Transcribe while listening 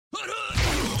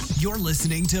You're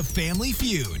listening to Family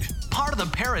Feud, part of the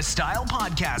Paris Style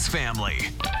Podcast family.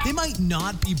 They might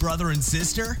not be brother and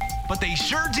sister, but they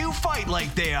sure do fight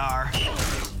like they are.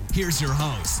 Here's your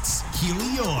hosts,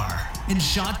 Keely Orr and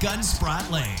Shotgun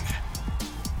Spratling.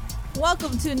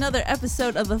 Welcome to another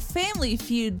episode of the Family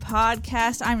Feud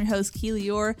podcast. I'm your host,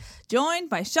 Keely Orr, joined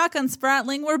by Shotgun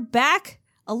Spratling. We're back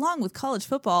along with college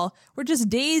football. We're just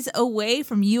days away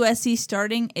from USC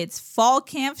starting its fall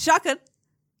camp. Shotgun,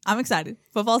 I'm excited.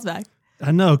 Football's back.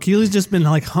 I know. Keely's just been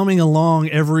like humming along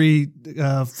every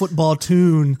football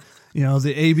tune, you know,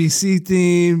 the ABC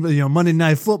theme, you know, Monday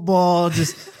Night Football.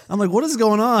 Just, I'm like, what is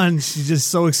going on? She's just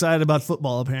so excited about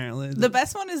football, apparently. The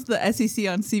best one is the SEC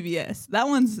on CBS. That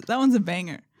one's a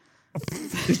banger.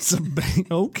 It's a bang.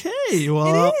 Okay.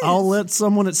 Well, I'll let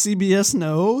someone at CBS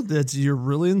know that you're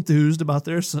really enthused about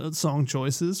their song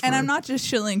choices. And I'm not just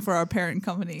shilling for our parent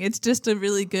company. It's just a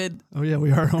really good. Oh, yeah,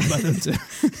 we are owned by them, too.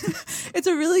 It's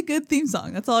a really good theme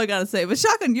song. That's all I got to say. But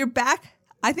Shotgun, you're back.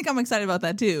 I think I'm excited about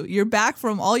that, too. You're back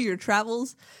from all your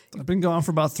travels. I've been gone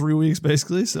for about 3 weeks,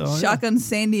 basically. So Shotgun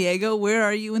San Diego, where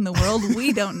are you in the world?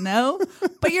 We don't know.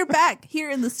 But you're back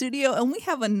here in the studio, and we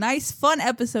have a nice, fun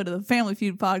episode of the Family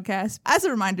Feud podcast. As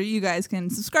a reminder, you guys can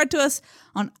subscribe to us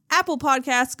on Apple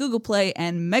Podcasts, Google Play,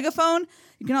 and Megaphone.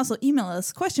 You can also email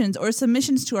us questions or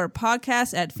submissions to our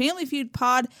podcast at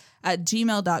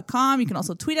familyfeudpod@gmail.com. You can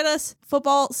also tweet at us.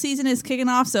 Football season is kicking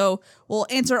off, so we'll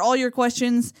answer all your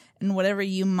questions and whatever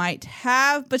you might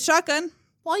have. But Shotgun,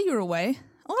 while you were away,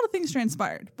 a lot of things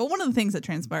transpired. But one of the things that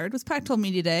transpired was Pac-12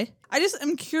 Media Day. I just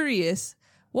am curious,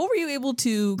 what were you able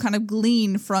to kind of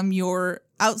glean from your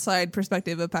outside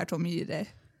perspective of Pac-12 Media Day?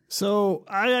 So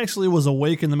I actually was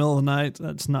awake in the middle of the night.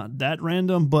 That's not that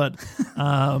random, but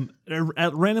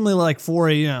at randomly like 4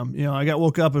 a.m., you know, I got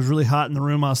woke up. It was really hot in the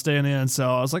room I was staying in.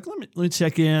 So I was like, let me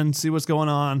check in, see what's going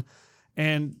on.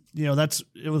 And, you know,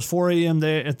 it was 4 a.m.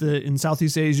 there in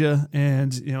Southeast Asia.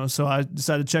 And, you know, so I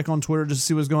decided to check on Twitter just to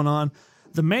see what's going on.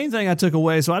 The main thing I took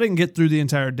away, so I didn't get through the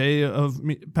entire day of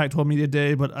Pac-12 Media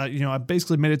Day, but I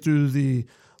basically made it through the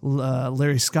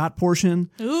Larry Scott portion.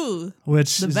 Ooh,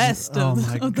 which the is, best. Oh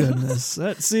my goodness!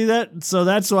 So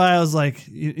that's why I was like,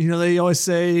 you know, they always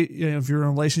say, you know, if you're in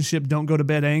a relationship, don't go to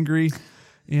bed angry.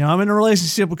 You know, I'm in a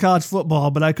relationship with college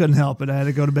football, but I couldn't help it. I had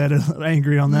to go to bed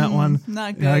angry on that one.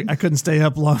 Not good. You know, I couldn't stay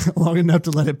up long enough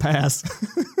to let it pass.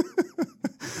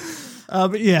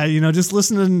 But yeah, you know, just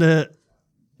listening to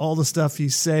all the stuff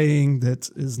he's saying that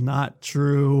is not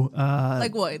true.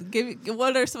 Like what?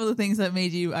 What are some of the things that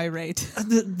made you irate?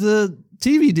 The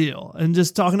TV deal and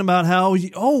just talking about how,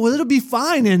 it'll be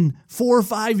fine in 4 or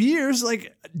 5 years.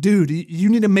 Like, dude, you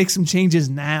need to make some changes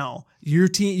now. Your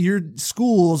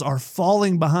schools are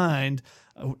falling behind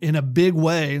in a big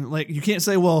way. Like, you can't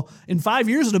say, well, in 5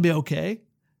 years it'll be okay.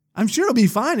 I'm sure it'll be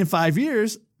fine in 5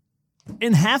 years.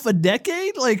 In half a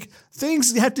decade, like,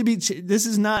 things have to be. This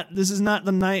is not the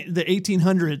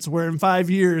 1800s where in 5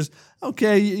 years,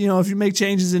 okay, you know, if you make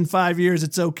changes in 5 years,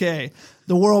 it's okay.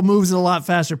 The world moves at a lot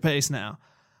faster pace now.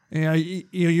 You know,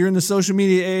 you're in the social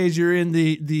media age. You're in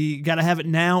the gotta have it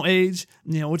now age.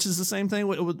 You know, which is the same thing.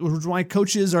 Which why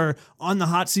coaches are on the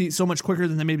hot seat so much quicker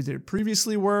than they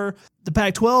previously were. The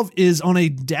Pac-12 is on a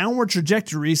downward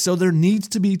trajectory, so there needs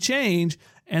to be change.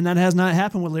 And that has not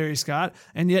happened with Larry Scott.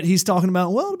 And yet he's talking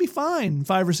about, well, it'll be fine in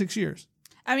 5 or 6 years.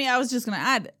 I mean, I was just going to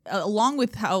add, along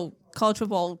with how college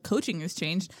football coaching has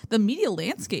changed, the media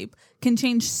landscape can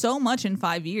change so much in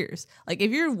 5 years. Like,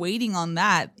 if you're waiting on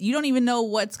that, you don't even know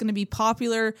what's going to be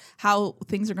popular, how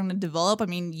things are going to develop. I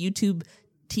mean, YouTube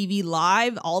TV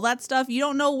live, all that stuff. You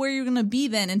don't know where you're going to be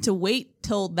then. And to wait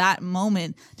till that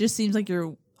moment just seems like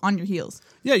you're on your heels.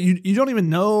 Yeah, you don't even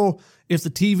know if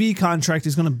the TV contract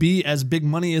is going to be as big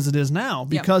money as it is now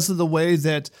because of the way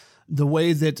that a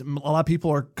lot of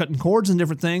people are cutting cords and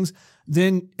different things.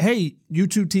 Then, hey,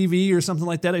 YouTube TV or something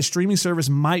like that, a streaming service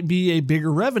might be a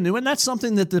bigger revenue. And that's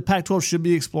something that the Pac-12 should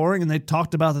be exploring. And they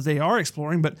talked about that they are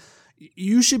exploring, but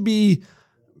you should be,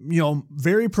 you know,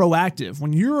 very proactive.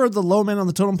 When you're the low man on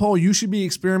the totem pole, you should be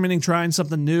experimenting, trying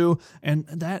something new. And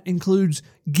that includes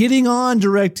getting on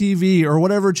DirecTV or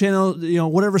whatever channel, you know,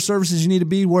 whatever services you need to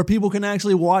be where people can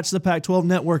actually watch the Pac-12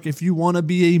 network if you want to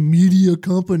be a media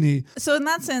company. So in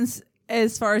that sense,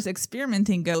 as far as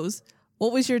experimenting goes,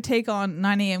 what was your take on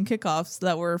 9 a.m. kickoffs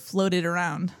that were floated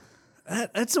around?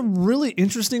 That's a really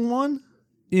interesting one.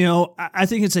 You know, I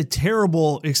think it's a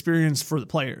terrible experience for the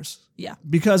players. Yeah.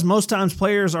 Because most times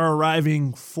players are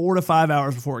arriving 4 to 5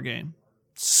 hours before a game.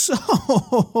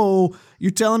 So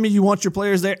you're telling me you want your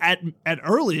players there at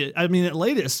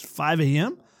latest 5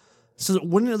 a.m.? So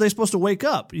when are they supposed to wake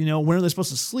up? When are they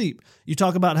supposed to sleep? You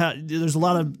talk about how there's a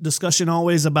lot of discussion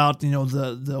always about,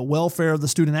 the welfare of the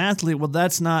student athlete. Well,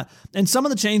 that's not, and some of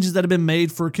the changes that have been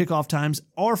made for kickoff times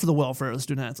are for the welfare of the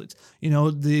student athletes.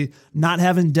 The not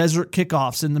having desert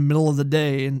kickoffs in the middle of the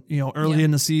day and, early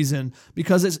in the season,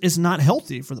 because it's not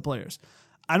healthy for the players.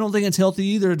 I don't think it's healthy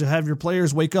either to have your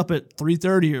players wake up at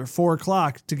 3:30 or 4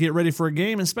 o'clock to get ready for a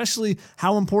game, especially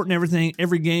how important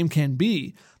every game can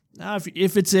be. Now,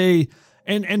 if it's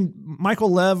and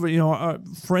Michael Lev, a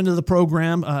friend of the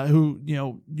program, who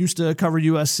used to cover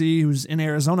USC, who's in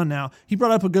Arizona now, he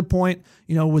brought up a good point.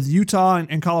 With Utah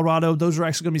and Colorado, those are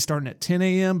actually going to be starting at 10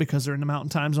 a.m. because they're in the Mountain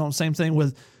Time Zone. Same thing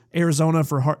with Arizona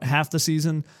for half the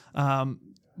season.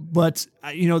 But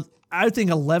I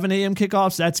think 11 a.m.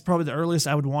 kickoffs, that's probably the earliest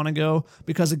I would want to go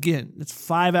because, again, it's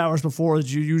 5 hours before that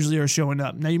you usually are showing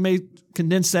up. Now, you may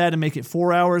condense that and make it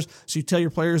 4 hours, so you tell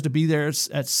your players to be there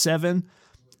at 7.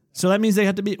 So that means they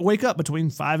have to wake up between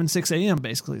 5 and 6 a.m.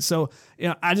 basically. So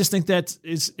I just think that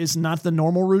it's not the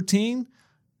normal routine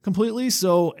completely.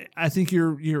 So I think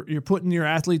you're putting your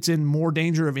athletes in more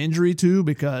danger of injury too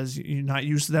because you're not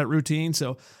used to that routine.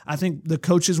 So I think the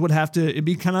coaches would have to, it'd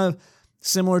be kind of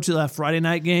similar to that Friday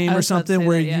night game or something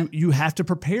where you have to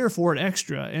prepare for it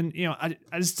extra. And, I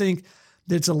just think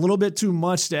that it's a little bit too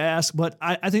much to ask, but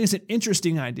I think it's an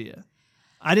interesting idea.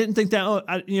 I didn't think that,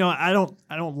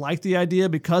 I don't like the idea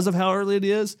because of how early it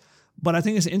is, but I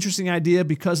think it's an interesting idea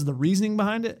because of the reasoning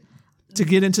behind it to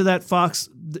get into that Fox,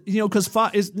 because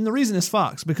Fox is, and the reason is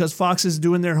Fox, because Fox is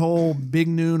doing their whole big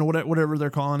noon or whatever they're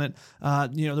calling it.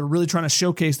 They're really trying to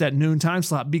showcase that noon time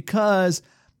slot because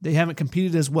they haven't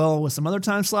competed as well with some other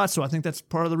time slots. So I think that's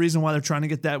part of the reason why they're trying to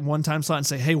get that one time slot and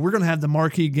say, hey, we're going to have the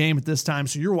marquee game at this time.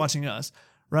 So you're watching us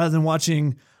rather than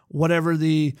watching whatever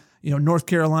the, North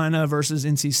Carolina versus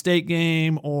NC State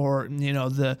game or,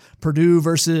 the Purdue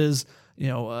versus,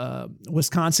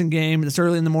 Wisconsin game that's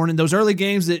early in the morning. Those early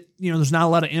games that, there's not a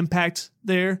lot of impact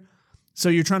there. So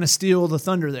you're trying to steal the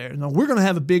thunder there. No, we're going to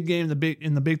have a big game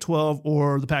in the Big 12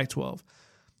 or the Pac-12.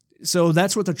 So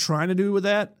that's what they're trying to do with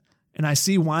that. And I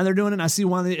see why they're doing it. And I see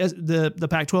why the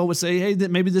Pac-12 would say, hey,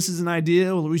 maybe this is an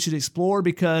idea we should explore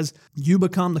because you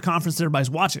become the conference that everybody's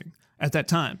watching at that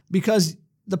time. Because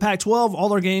the Pac-12, all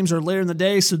their games are later in the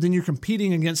day, so then you're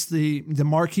competing against the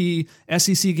marquee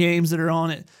SEC games that are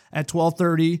on at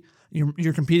 12:30.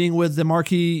 You're competing with the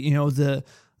marquee, the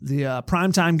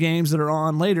primetime games that are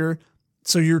on later.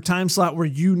 So your time slot where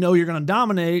you're going to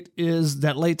dominate is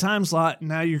that late time slot.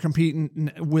 Now you're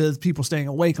competing with people staying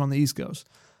awake on the East Coast.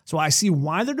 So I see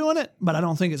why they're doing it, but I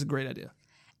don't think it's a great idea.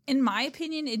 In my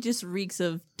opinion, it just reeks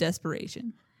of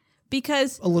desperation.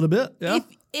 Because a little bit, yeah.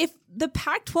 If the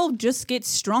Pac-12 just gets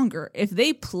stronger, if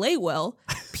they play well,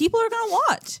 people are going to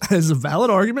watch. It's a valid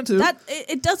argument too.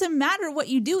 It doesn't matter what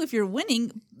you do if you're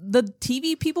winning. The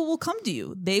TV people will come to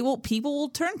you. People will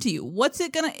turn to you.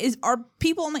 Are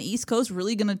people on the East Coast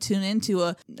really going to tune into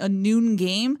a noon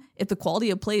game if the quality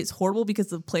of play is horrible because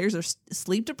the players are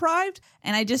sleep deprived?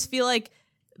 And I just feel like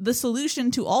the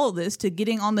solution to all of this, to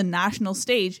getting on the national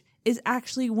stage, is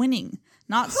actually winning.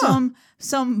 Not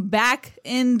some back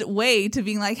end way to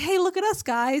being like, hey, look at us,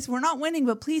 guys. We're not winning,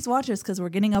 but please watch us because we're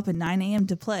getting up at 9 a.m.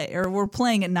 to play, or we're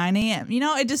playing at 9 a.m.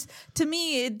 To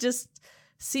me, it just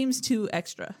seems too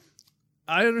extra.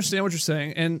 I understand what you're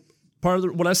saying. And part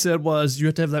of what I said was you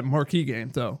have to have that marquee game,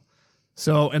 though.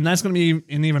 So, and that's going to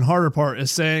be an even harder part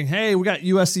is saying, hey, we got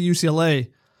USC,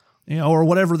 UCLA, or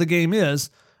whatever the game is.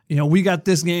 We got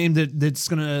this game that's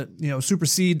going to,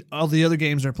 supersede all the other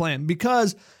games they're playing.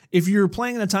 Because if you're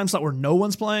playing in a time slot where no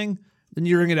one's playing, then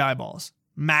you're going to get eyeballs.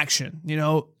 Maction.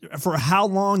 For how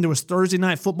long there was Thursday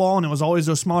night football and it was always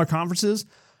those smaller conferences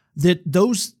that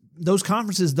those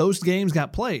conferences, those games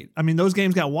got played. I mean, those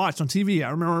games got watched on TV. I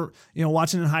remember,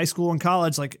 watching in high school and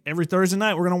college, like every Thursday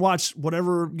night, we're going to watch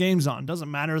whatever game's on. Doesn't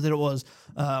matter that it was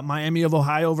Miami of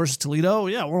Ohio versus Toledo.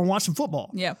 Yeah, we're going to watch some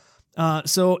football. Yeah.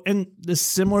 And this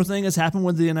similar thing has happened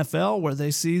with the NFL where they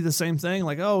see the same thing,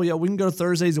 like, oh yeah, we can go to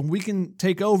Thursdays and we can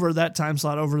take over that time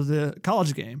slot over the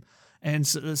college game. And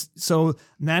so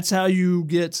that's how you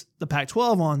get the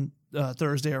Pac-12 on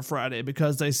Thursday or Friday,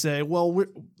 because they say, well,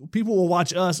 people will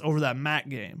watch us over that MAC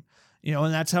game,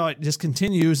 and that's how it just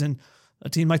continues. And a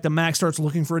team like the MAC starts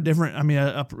looking for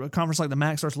a conference like the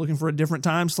MAC starts looking for a different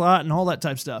time slot and all that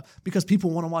type of stuff because people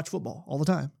want to watch football all the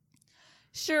time.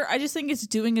 Sure, I just think it's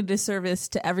doing a disservice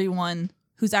to everyone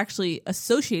who's actually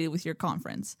associated with your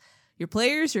conference. Your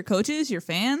players, your coaches, your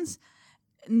fans.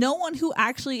 No one who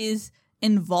actually is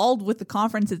involved with the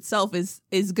conference itself is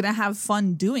going to have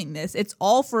fun doing this. It's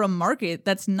all for a market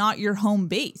that's not your home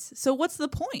base. So what's the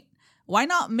point? Why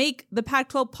not make the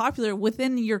Pac-12 popular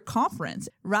within your conference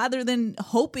rather than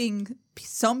hoping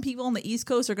some people on the East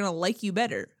Coast are going to like you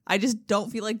better? I just don't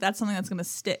feel like that's something that's going to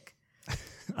stick.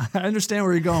 I understand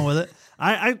where you're going with it.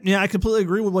 I completely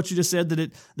agree with what you just said,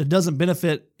 that doesn't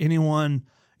benefit anyone,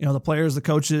 the players, the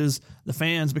coaches, the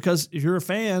fans, because if you're a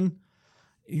fan,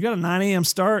 you got a 9 a.m.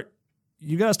 start.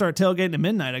 You got to start tailgating at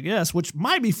midnight, I guess, which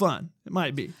might be fun. It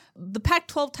might be. The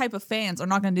Pac-12 type of fans are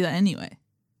not going to do that anyway.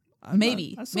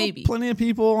 Maybe. Plenty of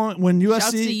people when USC.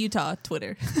 Shouts to Utah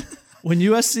Twitter. When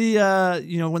USC,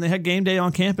 when they had game day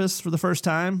on campus for the first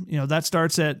time, that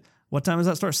starts at, what time does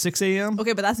that start? 6 a.m.?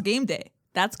 Okay, but that's game day.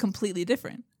 That's completely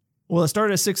different. Well, it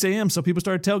started at 6 a.m., so people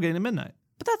started tailgating at midnight.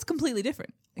 But that's completely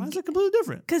different. Why is it completely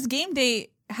different? Because game day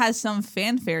has some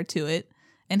fanfare to it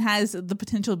and has the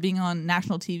potential of being on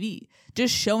national TV.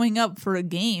 Just showing up for a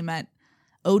game at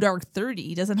Dark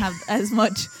 30 doesn't have as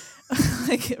much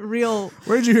real.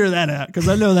 Where'd you hear that at? Because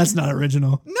I know that's not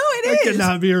original. No, it is. It could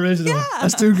not be original. Yeah.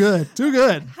 That's too good. Too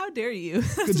good. How dare you?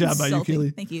 Good job by you, Keely.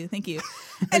 Thank you.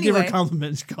 I give her a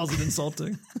compliment. She calls it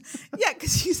insulting. Yeah,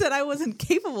 because you said I wasn't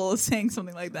capable of saying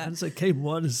something like that. I didn't say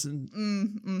capable.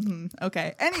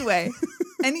 Okay. Anyway,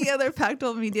 any other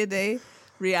Pac-12 Media Day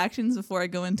reactions before I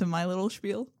go into my little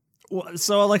spiel? Well,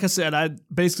 so like I said, I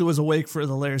basically was awake for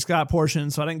the Larry Scott portion,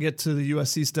 so I didn't get to the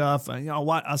USC stuff.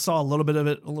 I saw a little bit of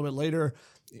it a little bit later.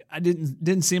 I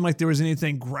didn't seem like there was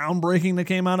anything groundbreaking that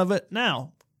came out of it.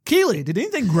 Now, Keely, did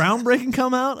anything groundbreaking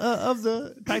come out of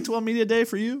the Pac-12 Media Day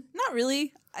for you? Not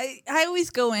really. I always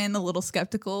go in a little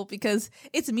skeptical because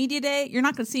it's Media Day. You're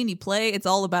not going to see any play. It's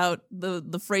all about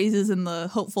the phrases and the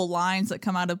hopeful lines that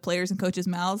come out of players and coaches'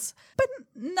 mouths. But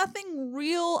nothing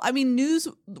real. I mean,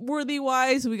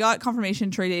 newsworthy-wise, we got confirmation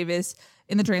Trey Davis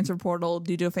in the transfer portal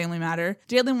due to a family matter.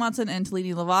 Jalen Watson and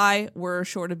Taliti Levi were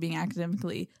short of being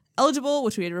academically eligible,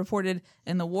 which we had reported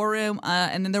in the War Room.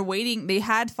 And then they're waiting. They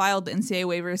had filed the NCAA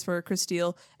waivers for Chris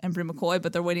Steele and Bru McCoy,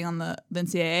 but they're waiting on the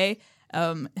NCAA.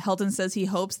 Helton says he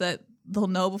hopes that they'll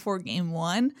know before game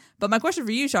 1. But my question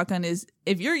for you, Shotgun, is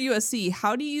if you're USC,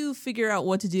 how do you figure out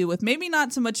what to do with maybe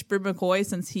not so much Bru McCoy,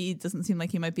 since he doesn't seem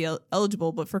like he might be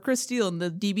eligible, but for Chris Steele and the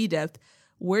DB depth,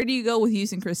 where do you go with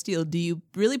using Chris Steele? Do you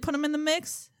really put him in the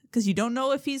mix because you don't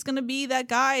know if he's going to be that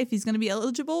guy, if he's going to be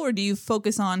eligible, or do you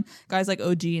focus on guys like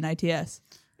OG and ITS?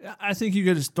 I think you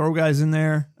could just throw guys in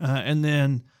there, and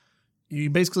then you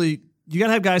basically – you got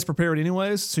to have guys prepared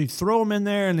anyways. So you throw them in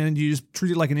there and then you just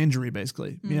treat it like an injury,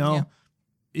 basically. Yeah.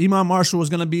 Iman Marshall was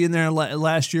going to be in there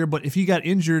last year, but if he got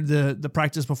injured the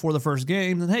practice before the first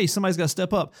game, then hey, somebody's got to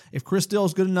step up. If Chris Steele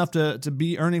is good enough to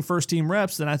be earning first team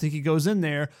reps, then I think he goes in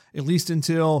there at least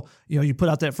until you put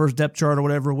out that first depth chart or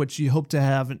whatever, which you hope to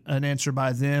have an answer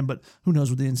by then. But who knows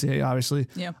with the NCAA, obviously.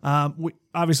 Yeah.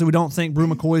 Obviously, we don't think Bru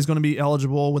McCoy is going to be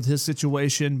eligible with his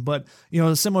situation, but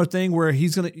a similar thing where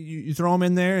he's going to you throw him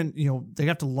in there and they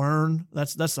have to learn.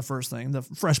 That's the first thing. The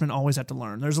freshmen always have to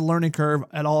learn. There's a learning curve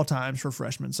at all times for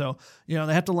freshmen, so they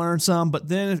have to learn some. But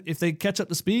then if they catch up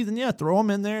to speed, then throw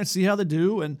them in there and see how they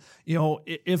do. And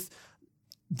if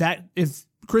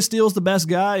Chris Steele's the best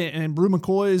guy and Bru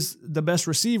McCoy's the best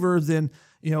receiver, then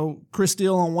Chris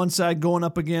Steele on one side going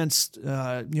up against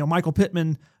Michael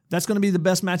Pittman. That's going to be the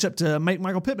best matchup to make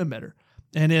Michael Pittman better.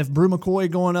 And if Bru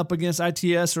McCoy going up against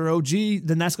ITS or OG,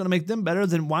 then that's going to make them better.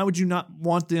 Then why would you not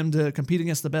want them to compete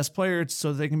against the best players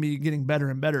so they can be getting better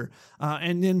and better?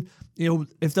 And then,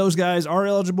 if those guys are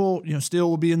eligible, Steele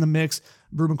will be in the mix.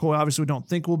 Bru McCoy obviously we don't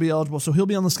think will be eligible, so he'll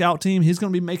be on the scout team. He's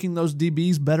going to be making those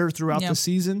DBs better throughout the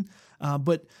season.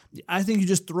 But I think you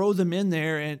just throw them in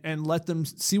there and let them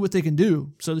see what they can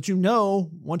do so that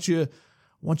once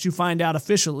you find out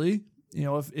officially,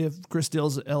 if Chris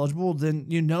Steele's eligible, then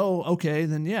okay,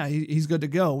 then he's good to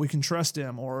go. We can trust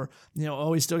him. Or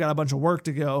he's still got a bunch of work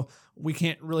to go. We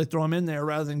can't really throw him in there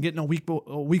rather than getting a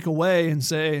week away and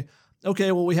say,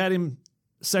 okay, well we had him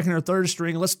second or third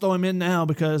string. Let's throw him in now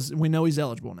because we know he's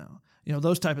eligible now.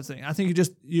 Those type of things. I think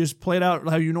you just play it out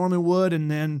how you normally would, and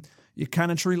then you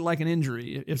kind of treat it like an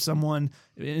injury if someone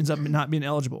ends up not being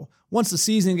eligible. Once the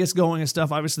season gets going and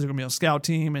stuff, obviously they're going to be on a scout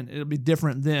team and it'll be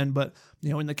different then. But,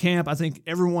 in the camp, I think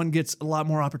everyone gets a lot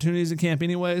more opportunities in camp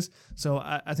anyways. So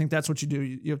I think that's what you do.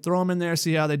 You throw them in there,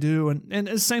 see how they do. And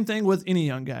it's the same thing with any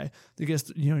young guy.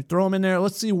 Throw them in there,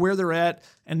 let's see where they're at,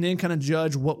 and then kind of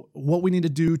judge what we need to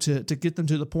do to get them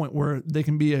to the point where they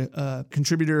can be a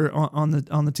contributor on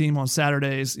the team on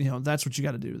Saturdays. That's what you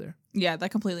got to do there. Yeah,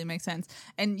 that completely makes sense.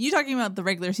 And you talking about the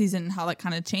regular season, how that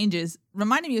kind of changes,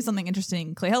 reminded me of something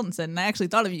interesting Clay Helton said. And I actually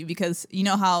thought of you because you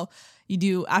know how you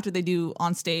do after they do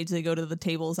on stage, they go to the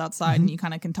tables outside and you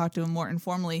kind of can talk to them more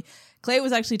informally. Clay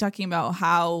was actually talking about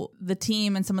how the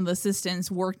team and some of the assistants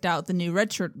worked out the new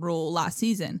redshirt rule last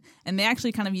season. And they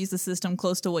actually kind of use the system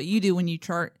close to what you do when you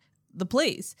chart the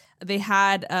plays. They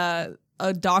had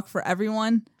a doc for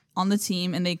everyone on the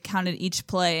team and they counted each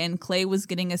play, and Clay was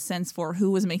getting a sense for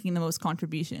who was making the most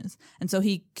contributions. And so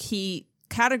he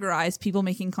categorized people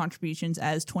making contributions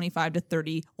as 25 to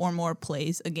 30 or more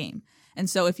plays a game. And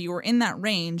so if you were in that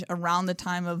range around the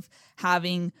time of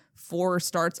having 4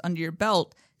 starts under your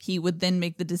belt, he would then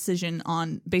make the decision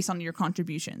based on your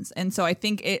contributions. And so I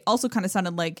think it also kind of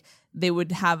sounded like they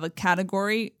would have a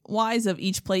category wise of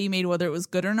each play you made, whether it was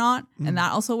good or not. And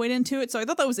that also weighed into it. So I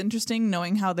thought that was interesting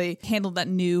knowing how they handled that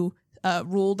new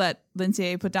rule that the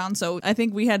NCAA put down. So I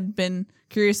think we had been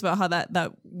curious about how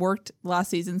that worked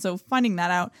last season. So finding that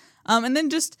out. And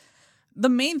then just the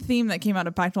main theme that came out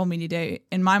of Pac-12 Media Day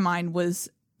in my mind was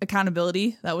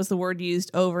accountability. That was the word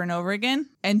used over and over again.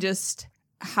 And just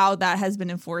how that has been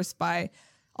enforced by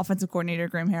offensive coordinator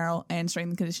Graham Harrell and strength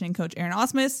and conditioning coach Aaron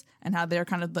Osmus, and how they're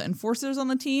kind of the enforcers on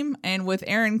the team. And with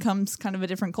Aaron comes kind of a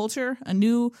different culture, a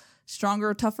new,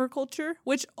 stronger, tougher culture,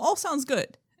 which all sounds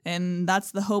good. And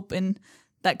that's the hope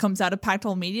that comes out of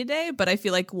Pac-12 Media Day. But I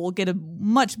feel like we'll get a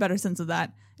much better sense of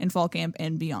that in fall camp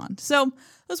and beyond. So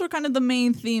those were kind of the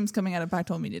main themes coming out of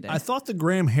Pac-12 Media Day. I thought the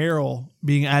Graham Harrell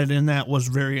being added in that was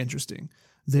very interesting.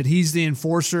 That he's the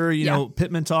enforcer, you know,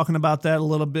 Pittman talking about that a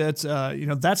little bit.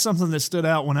 That's something that stood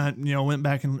out when I, went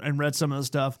back and read some of the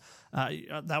stuff.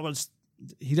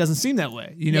 He doesn't seem that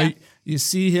way. You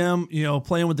see him,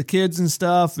 playing with the kids and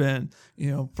stuff and,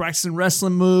 practicing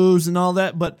wrestling moves and all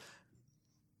that. But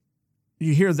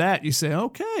you hear that, you say,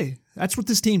 okay, that's what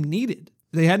this team needed.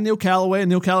 They had Neil Callaway, and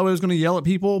Neil Callaway was going to yell at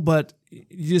people, but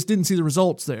you just didn't see the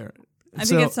results there. I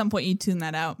think at some point you tune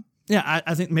that out. Yeah,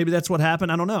 I think maybe that's what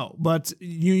happened. I don't know. But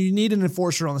you need an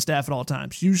enforcer on the staff at all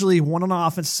times. Usually one on the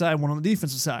offensive side, one on the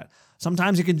defensive side.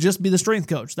 Sometimes it can just be the strength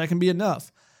coach. That can be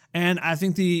enough. And I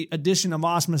think the addition of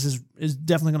Osmus is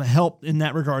definitely going to help in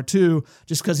that regard too,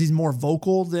 just because he's more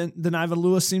vocal than Ivan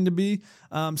Lewis seemed to be.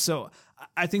 So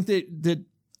I think that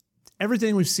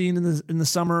everything we've seen in the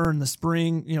summer and the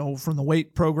spring, from the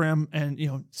weight program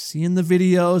and, seeing the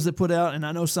videos that put out. And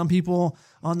I know some people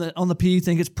on the P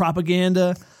think it's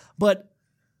propaganda. But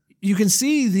you can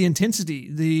see the intensity,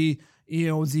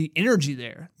 the energy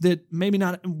there that maybe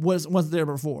not wasn't there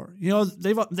before.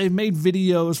 They've made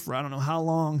videos for I don't know how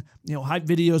long, hype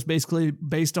videos basically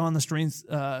based on the strength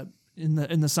in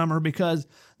the summer because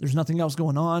there's nothing else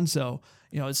going on. So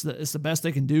it's the best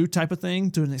they can do type of thing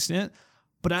to an extent.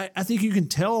 But I think you can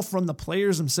tell from the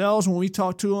players themselves when we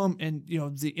talk to them and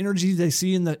the energy they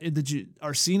see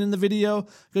are seen in the video,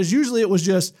 because usually it was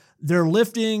just they're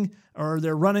lifting or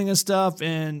they're running and stuff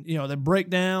and they break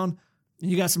down and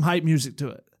you got some hype music to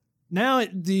it. Now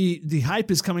the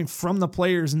hype is coming from the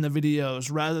players in the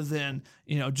videos rather than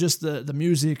just the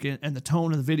music and the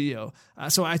tone of the video.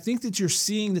 So I think that you're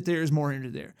seeing that there is more energy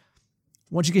there.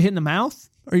 Once you get hit in the mouth,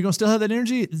 are you going to still have that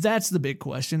energy? That's the big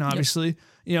question, obviously.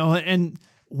 Yep. And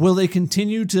will they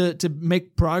continue to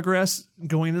make progress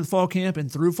going into the fall camp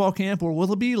and through fall camp, or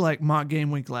will it be like mock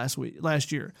game week last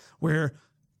year, where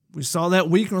we saw that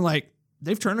week and we're like,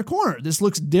 they've turned a corner. This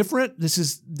looks different. This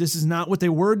is not what they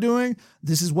were doing.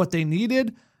 This is what they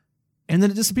needed, and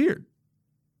then it disappeared.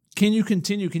 Can you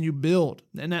continue? Can you build?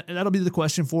 And that'll be the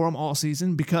question for them all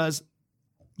season, because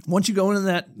once you go into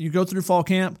that, you go through fall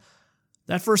camp,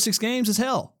 that first 6 games is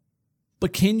hell.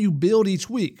 But can you build each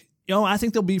week? I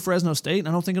think they'll beat Fresno State, and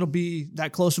I don't think it'll be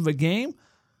that close of a game.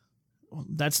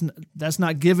 That's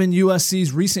not given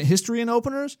USC's recent history in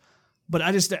openers, but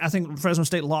I think Fresno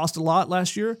State lost a lot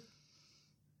last year.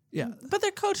 Yeah, but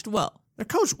they're coached well.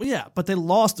 But they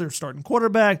lost their starting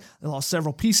quarterback. They lost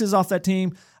several pieces off that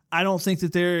team. I don't think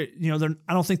that they're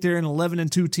I don't think they're an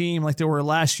 11-2 team like they were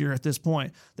last year at this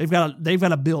point. They've got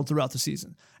to build throughout the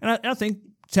season, and I think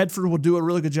Tedford will do a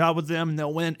really good job with them, and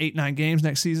they'll win 8-9 games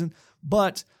next season.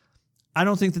 But I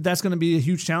don't think that that's going to be a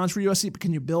huge challenge for USC. But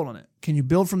can you build on it? Can you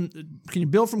build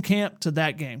from camp to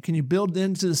that game? Can you build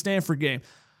into the Stanford game?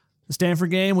 The Stanford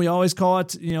game, we always call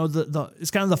it,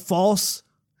 it's kind of the false.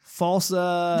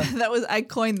 I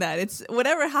coined that. It's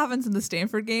whatever happens in the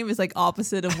Stanford game is like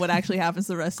opposite of what actually happens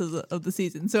the rest of the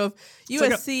season. So if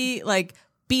USC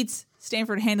beats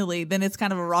Stanford handily, then it's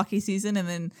kind of a rocky season. And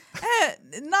then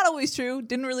not always true.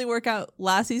 Didn't really work out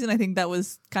last season. I think that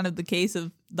was kind of the case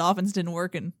of the offense didn't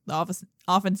work and the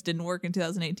offense didn't work in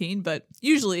 2018. But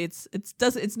usually it's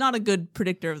not a good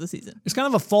predictor of the season. It's kind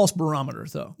of a false barometer,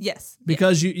 though. Yes.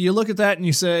 Because you look at that and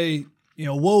you say,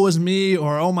 woe is me,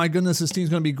 or oh my goodness, this team's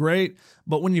going to be great.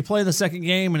 But when you play the second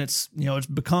game and it's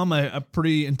become a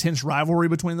pretty intense rivalry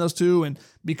between those two, and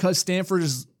because Stanford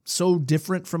is so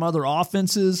different from other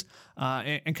offenses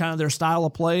and kind of their style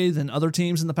of play than other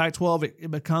teams in the Pac-12,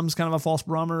 it becomes kind of a false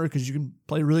barometer because you can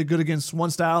play really good against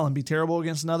one style and be terrible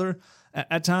against another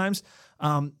at times.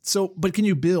 But can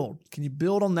you build? Can you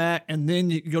build on that? And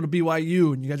then you go to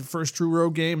BYU and you got your first true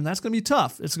road game, and that's going to be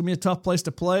tough. It's going to be a tough place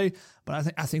to play,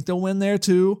 but I think they'll win there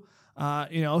too.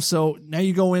 So now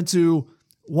you go into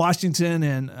Washington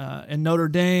and Notre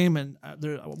Dame and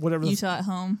whatever. Utah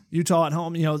at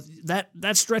home.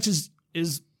 That stretch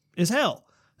is hell.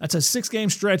 That's a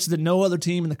 6-game stretch that no other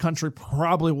team in the country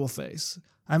probably will face.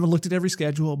 I haven't looked at every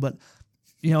schedule, but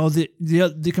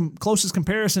the closest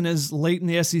comparison is late in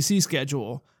the SEC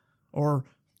schedule, or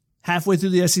halfway through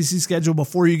the SEC schedule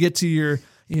before you get to your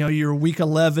week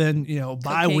 11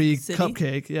 bye week city.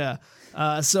 Cupcake. Yeah.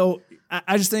 So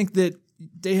I just think that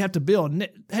they have to build.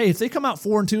 Hey, if they come out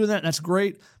 4-2 in that's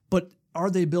great. But are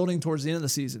they building towards the end of the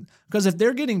season? Because if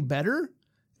they're getting better,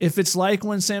 if it's like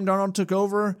when Sam Darnold took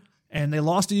over and they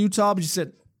lost to Utah, but you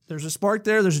said there's a spark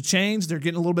there, there's a change, they're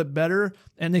getting a little bit better,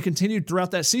 and they continued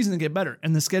throughout that season to get better.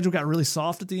 And the schedule got really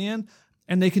soft at the end,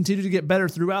 and they continue to get better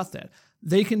throughout that.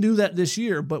 They can do that this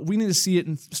year, but we need to see it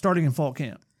starting in fall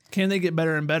camp. Can they get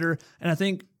better and better? And I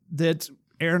think that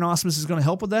Aaron Osmus is going to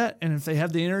help with that. And if they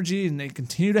have the energy and they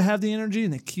continue to have the energy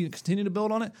and they continue to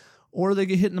build on it, or they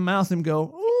get hit in the mouth and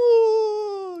go,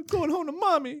 "Oh, going home to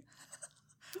mommy.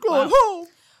 Going home.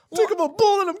 Take up a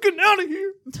ball and I'm getting out of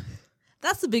here."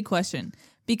 That's the big question,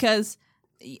 because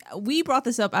we brought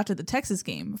this up after the Texas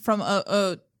game from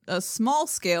a small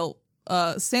scale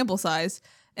sample size.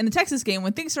 In the Texas game,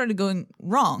 when things started going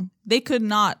wrong, they could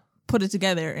not put it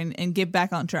together and get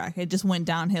back on track. It just went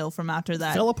downhill from after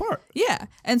that. Fell apart. Yeah.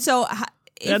 And so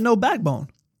they had no backbone.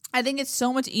 I think it's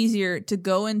so much easier to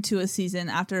go into a season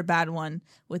after a bad one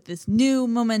with this new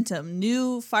momentum,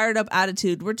 new fired up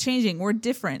attitude. We're changing, we're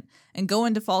different, and go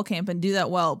into fall camp and do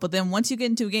that well. But then once you get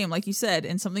into a game, like you said,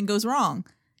 and something goes wrong,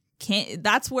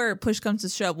 that's where push comes to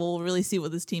shove. We'll really see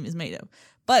what this team is made of.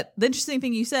 But the interesting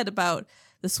thing you said about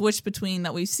the switch between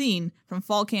that we've seen from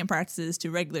fall camp practices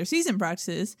to regular season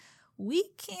practices, we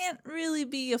can't really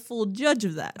be a full judge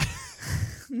of that.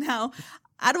 Now,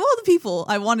 out of all the people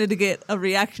I wanted to get a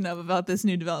reaction of about this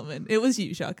new development, it was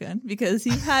you, Shotgun, because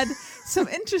you've had some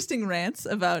interesting rants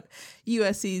about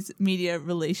USC's media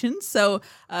relations. So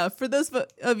for those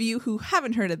of you who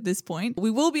haven't heard at this point, we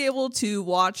will be able to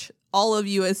watch all of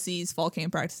USC's fall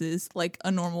camp practices like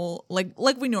a normal, like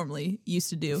we normally used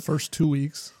to do. First 2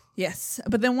 weeks. Yes.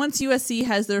 But then once USC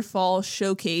has their fall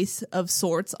showcase of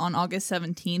sorts on August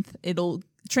 17th, it'll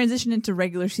transition into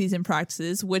regular season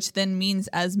practices, which then means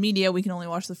as media, we can only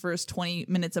watch the first 20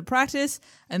 minutes of practice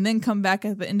and then come back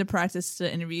at the end of practice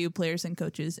to interview players and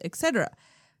coaches, etc.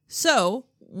 So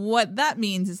what that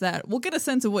means is that we'll get a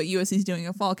sense of what USC is doing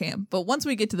in fall camp. But once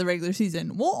we get to the regular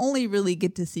season, we'll only really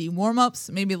get to see warm-ups,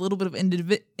 maybe a little bit of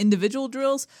individual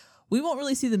drills. We won't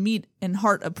really see the meat and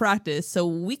heart of practice, so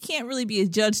we can't really be a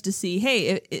judge to see,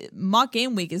 hey, mock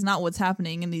game week is not what's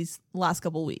happening in these last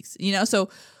couple weeks. So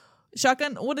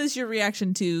Shotgun, what is your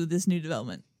reaction to this new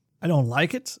development? I don't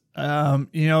like it.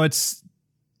 It's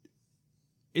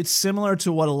similar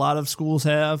to what a lot of schools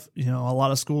have. A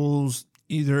lot of schools,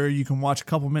 either you can watch a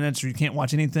couple minutes or you can't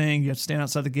watch anything. You have to stand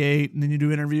outside the gate and then you do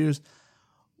interviews.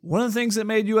 One of the things that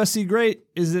made USC great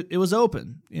is that it was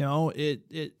open.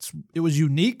 It was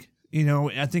unique.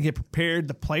 I think it prepared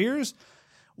the players.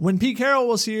 When Pete Carroll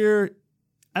was here,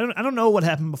 I don't know what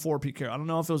happened before Pete Carroll. I don't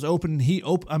know if it was open. If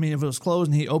it was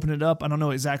closed and he opened it up. I don't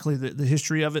know exactly the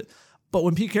history of it. But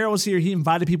when Pete Carroll was here, he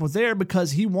invited people there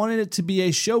because he wanted it to be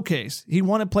a showcase. He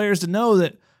wanted players to know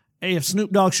that, hey, if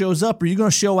Snoop Dogg shows up, are you going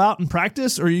to show out in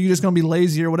practice, or are you just going to be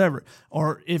lazy or whatever?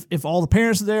 Or if all the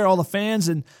parents are there, all the fans,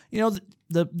 and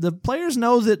the players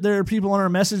know that there are people on our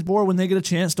message board. When they get a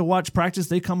chance to watch practice,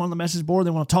 they come on the message board.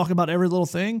 They want to talk about every little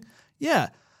thing. Yeah.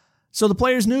 So the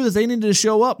players knew that they needed to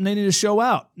show up and they needed to show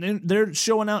out. They're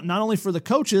showing out not only for the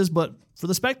coaches, but for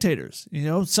the spectators.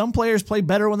 Some players play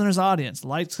better when there's audience,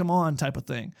 lights come on type of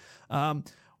thing.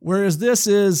 Whereas this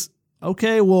is,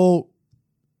 okay, well,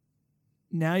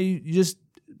 now you just,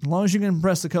 as long as you can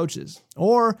impress the coaches.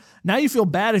 Or now you feel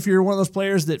bad if you're one of those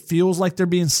players that feels like they're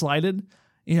being slighted.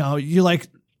 You're like,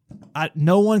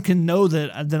 no one can know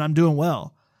that I'm doing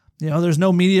well. There's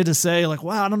no media to say like,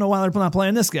 wow, I don't know why they're not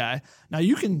playing this guy. Now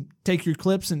you can take your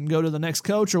clips and go to the next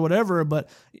coach or whatever, but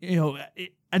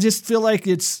I just feel like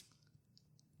it's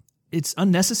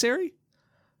unnecessary.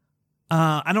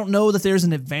 I don't know that there's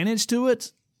an advantage to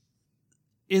it.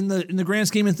 in the grand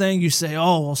scheme of thing, you say,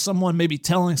 oh, well, someone may be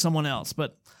telling someone else,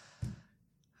 but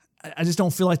I just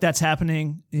don't feel like that's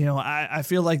happening. You know, I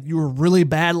feel like you were really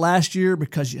bad last year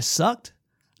because you sucked,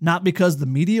 not because the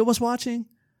media was watching.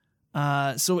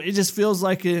 So it just feels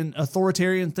like an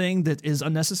authoritarian thing that is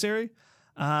unnecessary.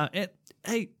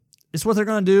 Hey, it's what they're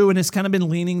going to do, and it's kind of been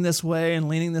leaning this way, and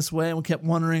we kept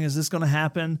wondering, is this going to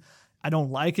happen? I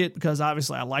don't like it because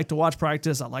obviously I like to watch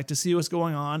practice. I like to see what's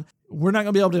going on. We're not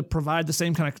going to be able to provide the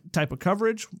same kind of type of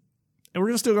coverage, and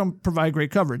we're still going to provide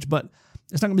great coverage, but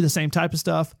it's not going to be the same type of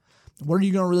stuff. What are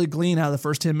you going to really glean out of the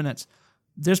first 10 minutes?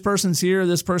 This person's here,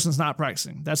 this person's not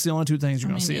practicing. That's the only two things you're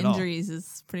going to see at all. Injuries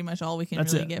is pretty much all we can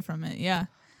really get from it. Yeah.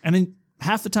 And then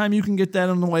half the time you can get that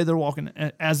on the way they're walking,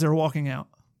 as they're walking out.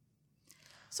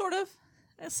 Sort of.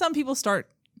 Some people start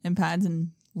in pads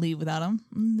and leave without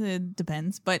them. It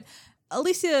depends. But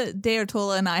Alicia De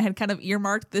Artola and I had kind of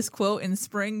earmarked this quote in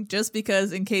spring just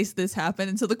because in case this happened.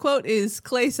 And so the quote is,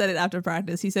 Clay said it after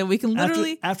practice. He said, we can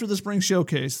literally... After the spring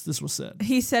showcase, this was said.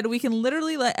 He said, we can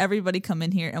literally let everybody come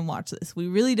in here and watch this. We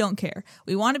really don't care.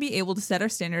 We want to be able to set our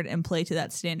standard and play to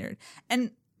that standard.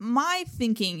 And my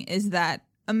thinking is that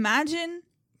imagine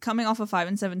coming off a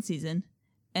 5-7 season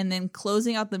and then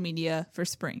closing out the media for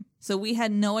spring. So we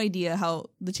had no idea how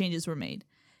the changes were made.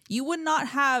 You would not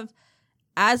have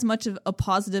as much of a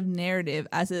positive narrative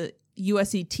as a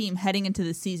USC team heading into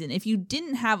the season if you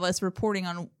didn't have us reporting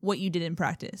on what you did in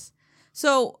practice.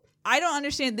 So I don't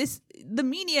understand this. The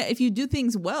media, if you do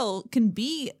things well, can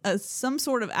be some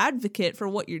sort of advocate for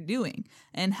what you're doing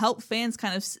and help fans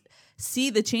kind of see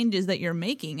the changes that you're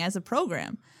making as a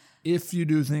program. If you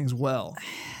do things well.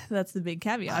 That's the big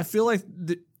caveat. I feel like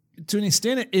to an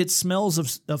extent it smells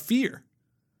of fear.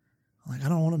 Like, I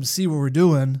don't want them to see what we're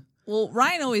doing. Well,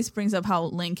 Ryan always brings up how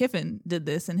Lane Kiffin did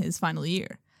this in his final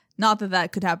year. Not that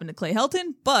that could happen to Clay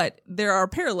Helton, but there are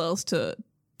parallels to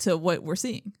what we're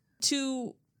seeing.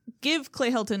 To give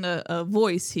Clay Helton a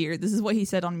voice here, this is what he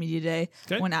said on Media Day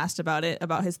when asked about it,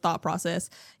 about his thought process.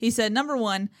 He said, number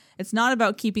one, it's not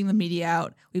about keeping the media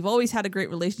out. We've always had a great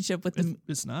relationship with the...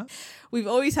 It's not? We've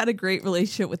always had a great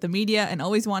relationship with the media and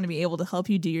always want to be able to help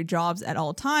you do your jobs at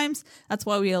all times. That's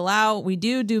why we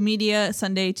do media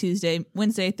Sunday, Tuesday,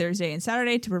 Wednesday, Thursday, and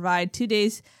Saturday to provide 2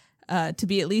 days to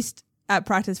be at least at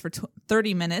practice for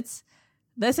 30 minutes.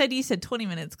 The SID said 20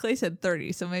 minutes. Clay said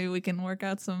 30. So maybe we can work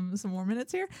out some more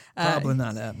minutes here. Probably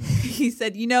not happening. He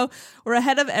said, we're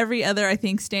ahead of every other, I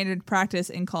think, standard practice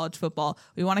in college football.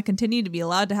 We want to continue to be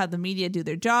allowed to have the media do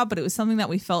their job, but it was something that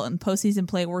we felt in postseason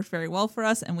play worked very well for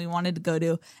us and we wanted to go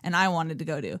to, and I wanted to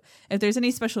go to. If there's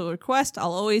any special request,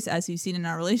 I'll always, as you've seen in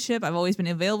our relationship, I've always been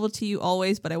available to you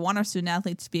always, but I want our student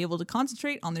athletes to be able to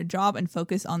concentrate on their job and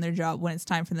focus on their job when it's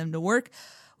time for them to work.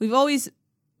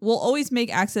 We'll always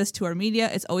make access to our media.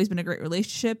 It's always been a great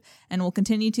relationship and we'll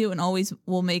continue to, and always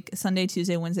will make Sunday,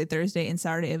 Tuesday, Wednesday, Thursday, and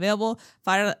Saturday available.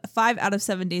 5 out of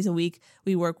 7 days a week,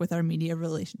 we work with our media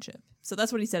relationship. So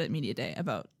that's what he said at Media Day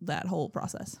about that whole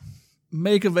process.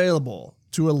 Make available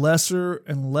to a lesser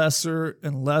and lesser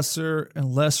and lesser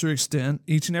and lesser extent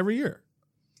each and every year.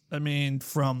 I mean,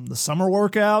 from the summer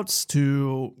workouts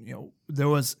to, there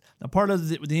was a part of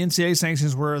the NCAA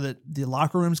sanctions were that the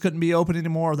locker rooms couldn't be open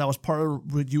anymore. That was part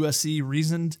of what USC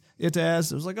reasoned it as.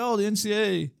 It was like, oh, the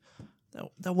NCAA,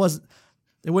 that wasn't,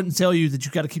 they wouldn't tell you that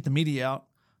you got to keep the media out.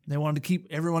 They wanted to keep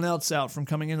everyone else out from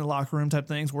coming into the locker room type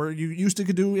things where you used to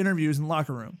could do interviews in the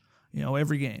locker room,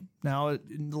 every game. Now,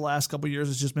 in the last couple of years,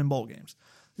 it's just been bowl games.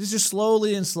 It's just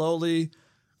slowly and slowly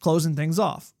closing things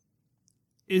off.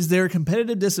 Is there a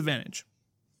competitive disadvantage?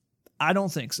 I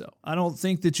don't think so. I don't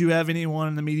think that you have anyone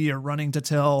in the media running to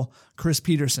tell Chris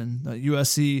Peterson that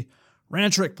USC ran a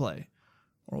trick play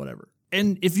or whatever.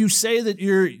 And if you say that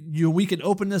we can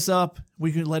open this up,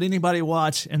 we can let anybody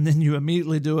watch, and then you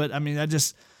immediately do it, I mean, that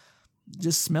just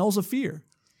smells of fear.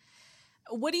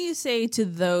 What do you say to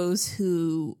those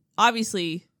who,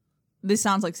 obviously, this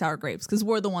sounds like sour grapes because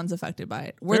we're the ones affected by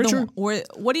it. What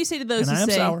do you say to those who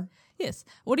say... sour. Yes.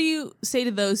 What do you say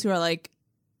to those who are like,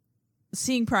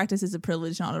 seeing practice is a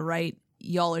privilege, not a right?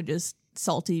 Y'all are just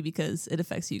salty because it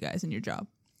affects you guys in your job.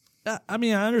 I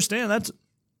mean, I understand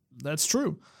that's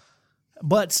true,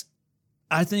 but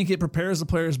I think it prepares the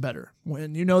players better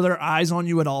when there are eyes on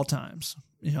you at all times.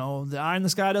 The eye in the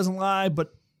sky doesn't lie,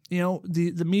 but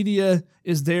the media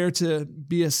is there to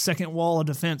be a second wall of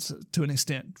defense to an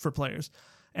extent for players,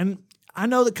 and I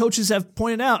know that coaches have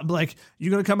pointed out, like,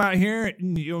 you're going to come out here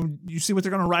and you see what they're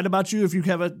going to write about you if you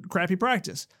have a crappy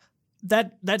practice.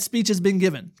 That speech has been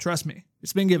given. Trust me,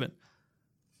 it's been given.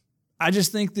 I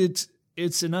just think that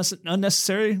it's an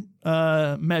unnecessary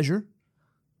measure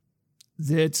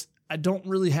that I don't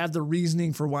really have the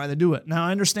reasoning for why they do it. Now,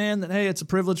 I understand that, hey, it's a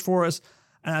privilege for us.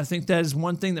 And I think that is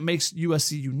one thing that makes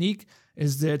USC unique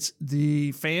is that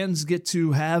the fans get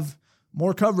to have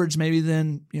more coverage maybe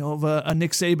than, of a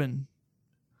Nick Saban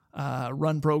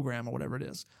run program or whatever it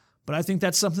is. But I think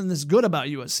that's something that's good about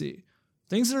USC.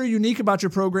 Things that are unique about your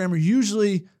program are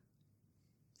usually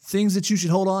things that you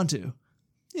should hold on to.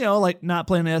 Like not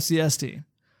playing the FCS team.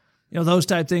 Those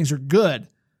type things are good.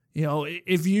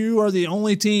 If you are the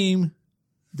only team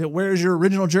that wears your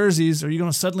original jerseys, are you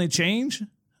going to suddenly change?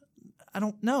 I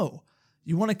don't know.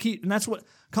 You want to keep, and that's what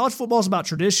college football is about,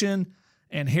 tradition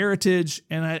and heritage.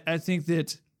 And I think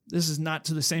that this is not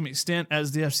to the same extent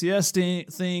as the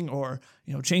FCS thing or,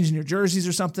 changing your jerseys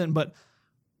or something. But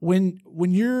when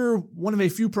you're one of a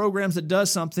few programs that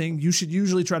does something, you should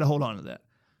usually try to hold on to that.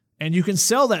 And you can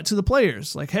sell that to the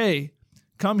players. Like, hey,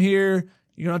 come here.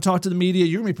 You're going to talk to the media.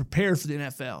 You're going to be prepared for the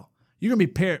NFL. You're going to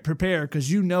be prepared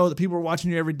because you know that people are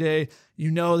watching you every day.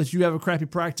 You know that you have a crappy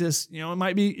practice.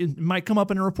 It might come up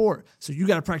in a report. So you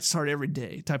got to practice hard every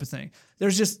day, type of thing.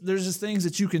 There's just things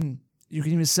that you can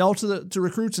even sell to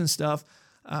recruits and stuff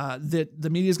that the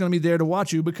media is going to be there to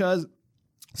watch you, because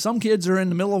some kids are in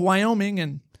the middle of Wyoming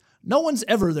and no one's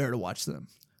ever there to watch them.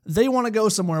 They want to go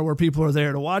somewhere where people are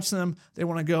there to watch them. They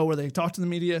want to go where they talk to the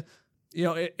media.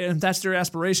 And that's their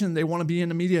aspiration. They want to be in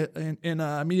the media,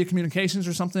 in media communications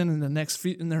or something in their next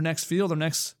field,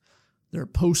 their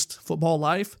post football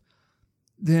life.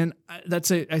 Then that's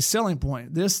a selling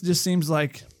point. This just seems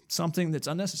like something that's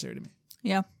unnecessary to me.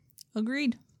 Yeah,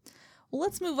 agreed. Well,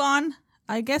 let's move on.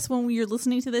 I guess when you're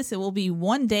listening to this, it will be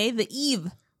one day, the eve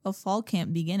of fall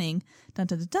camp beginning. Dun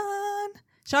dun dun dun.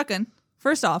 Shotgun.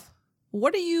 First off,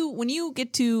 when you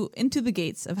get into the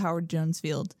gates of Howard Jones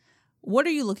Field? What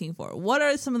are you looking for? What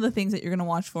are some of the things that you're going to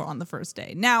watch for on the first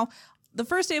day? Now, the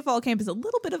first day of fall camp is a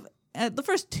little bit of the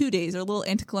first 2 days are a little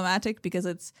anticlimactic because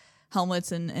it's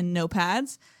helmets and no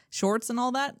pads, shorts and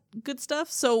all that good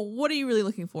stuff. So what are you really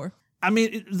looking for? I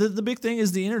mean, the big thing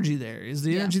is the energy there.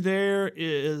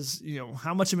 Is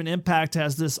how much of an impact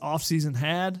has this offseason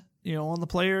had, on the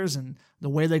players and the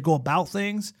way they go about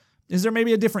things? Is there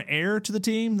maybe a different air to the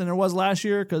team than there was last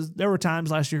year? Because there were times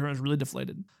last year it was really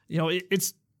deflated.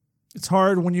 It's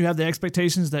hard when you have the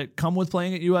expectations that come with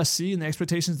playing at USC and the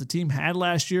expectations the team had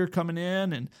last year coming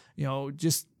in, and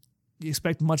just you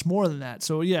expect much more than that.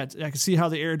 So yeah, I can see how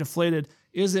the air deflated.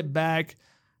 Is it back?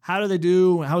 How do they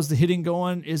do? How's the hitting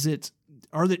going?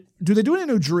 Do they do any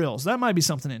new drills? That might be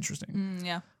something interesting.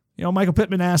 Yeah. Michael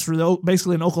Pittman asked for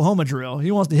basically an Oklahoma drill.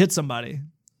 He wants to hit somebody.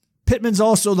 Pittman's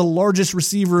also the largest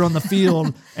receiver on the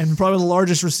field and probably the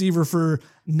largest receiver for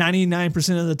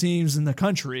 99% of the teams in the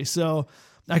country. So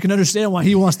I can understand why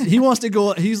he wants to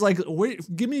go. He's like, wait,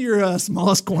 give me your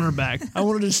smallest cornerback. I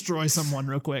want to destroy someone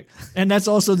real quick. And that's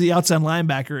also the outside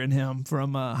linebacker in him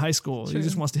from high school. True. He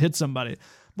just wants to hit somebody.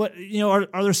 But,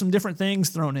 are there some different things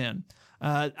thrown in?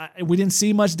 We didn't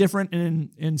see much different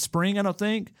in spring, I don't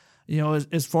think.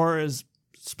 As far as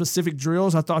specific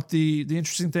drills, I thought the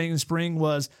interesting thing in spring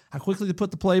was how quickly they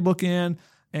put the playbook in,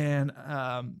 and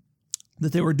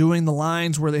that they were doing the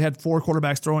lines where they had 4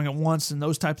 quarterbacks throwing at once and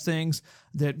those type of things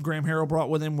that Graham Harrell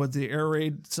brought with him with the air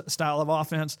raid style of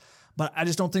offense. But I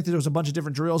just don't think that there was a bunch of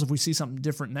different drills. If we see something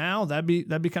different now, that'd be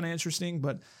kind of interesting.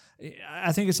 But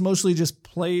I think it's mostly just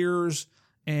players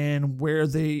and where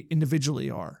they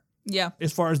individually are. Yeah.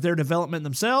 As far as their development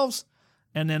themselves,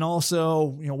 and then also,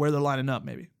 where they're lining up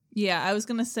maybe. Yeah, I was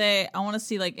going to say, I want to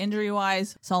see,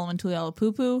 injury-wise, Solomon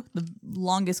Tuialopupu, the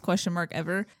longest question mark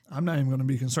ever. I'm not even going to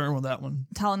be concerned with that one.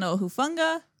 Talanoa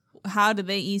Hufanga, how did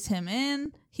they ease him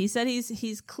in? He said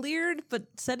he's cleared, but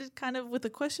said it kind of with a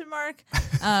question mark.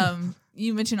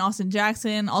 You mentioned Austin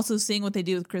Jackson, also seeing what they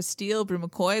do with Chris Steele, Brew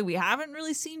McCoy. We haven't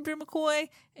really seen Brew McCoy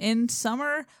in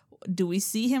summer. Do we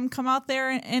see him come out there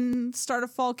and start a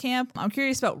fall camp? I'm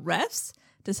curious about refs.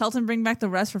 Does Helton bring back the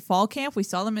refs for fall camp? We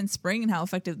saw them in spring and how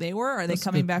effective they were. Are they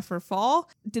coming back for fall?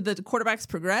 Did the quarterbacks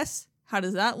progress? How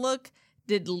does that look?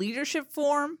 Did leadership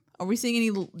form? Are we seeing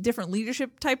any different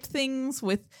leadership type things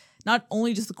with not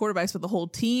only just the quarterbacks, but the whole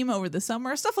team over the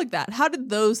summer? Stuff like that. How did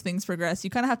those things progress? You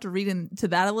kind of have to read into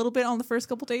that a little bit on the first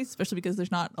couple days, especially because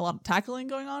there's not a lot of tackling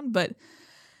going on. But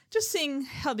just seeing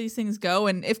how these things go,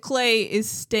 and if Clay is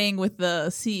staying with the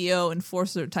CEO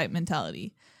enforcer type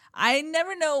mentality. I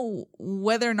never know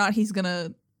whether or not he's going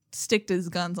to stick to his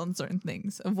guns on certain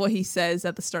things of what he says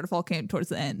at the start of fall camp towards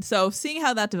the end. So seeing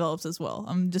how that develops as well.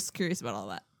 I'm just curious about all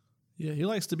that. Yeah, he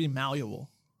likes to be malleable.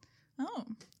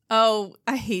 Oh,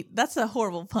 that's a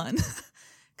horrible pun.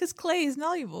 Because Clay is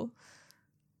malleable.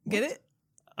 Get it?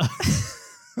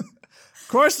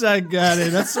 course I got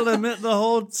it. That's what I meant the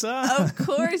whole time. Of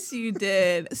course you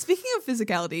did. Speaking of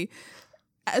physicality,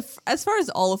 as far as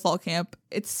all of fall camp,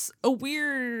 it's a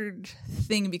weird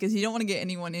thing because you don't want to get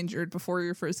anyone injured before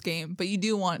your first game, but you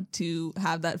do want to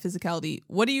have that physicality.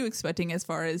 What are you expecting as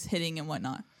far as hitting and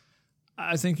whatnot?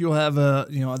 I think you'll have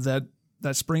that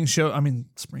spring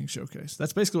showcase.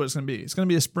 That's basically what it's going to be. It's going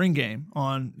to be a spring game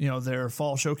on, their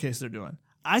fall showcase they're doing.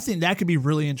 I think that could be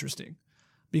really interesting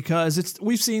because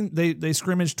we've seen they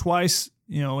scrimmage twice,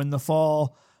 in the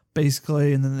fall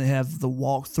basically, and then they have the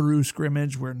walk-through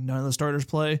scrimmage where none of the starters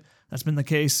play. That's been the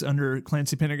case under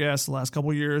Clancy Pendergast the last couple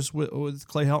of years with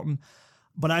Clay Helton.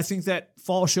 But I think that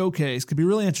fall showcase could be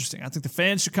really interesting. I think the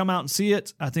fans should come out and see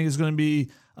it. I think it's going to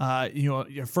be,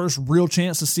 your first real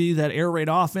chance to see that air raid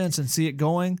offense and see it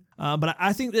going. But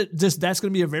I think that that's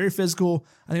going to be a very physical.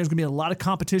 I think there's going to be a lot of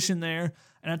competition there.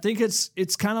 And I think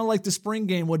it's kind of like the spring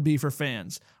game would be for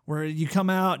fans, where you come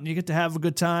out and you get to have a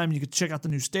good time. You get to check out the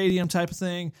new stadium type of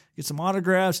thing, get some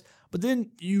autographs. But then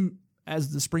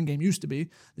as the spring game used to be,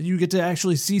 then you get to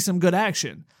actually see some good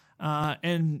action.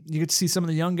 And you get to see some of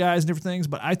the young guys and different things.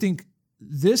 But I think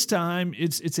this time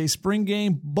it's a spring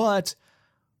game, but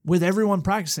with everyone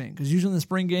practicing. Because usually in the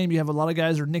spring game, you have a lot of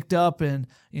guys that are nicked up and,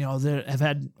 that have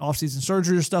had off-season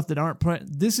surgery or stuff that aren't playing.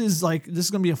 This is going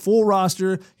to be a full roster.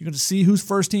 You're going to see who's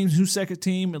first team, who's second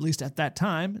team, at least at that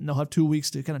time. And they'll have 2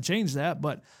 weeks to kind of change that.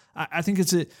 But I think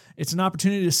it's an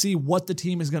opportunity to see what the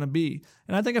team is going to be.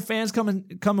 And I think if fans come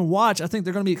and watch, I think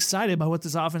they're going to be excited by what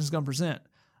this offense is going to present.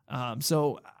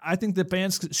 So I think the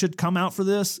fans should come out for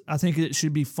this. I think it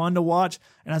should be fun to watch,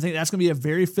 and I think that's going to be a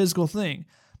very physical thing.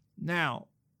 Now,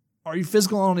 are you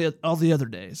physical on all the other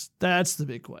days? That's the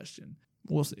big question.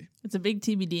 We'll see. It's a big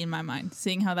TBD in my mind.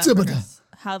 Seeing how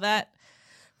that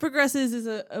progresses is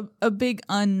a big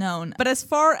unknown. But as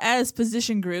far as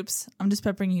position groups, I'm just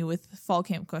peppering you with fall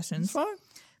camp questions. It's fine.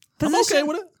 I'm okay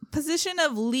with it. Position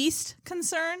of least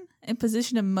concern and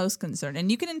position of most concern,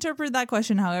 and you can interpret that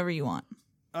question however you want.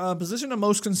 Position of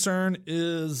most concern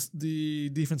is the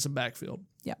defensive backfield.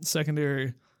 Yeah.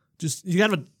 Secondary, you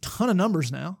got a ton of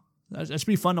numbers now. That should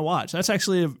be fun to watch. That's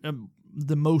actually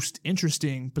the most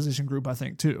interesting position group, I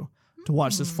think, too, to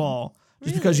watch this fall.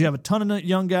 Just because you have a ton of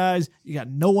young guys, you got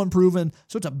no one proven.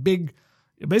 So it's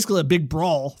basically a big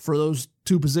brawl for those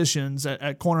two positions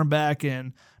at cornerback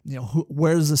and,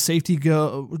 where does the safety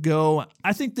go?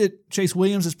 I think that Chase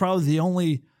Williams is probably the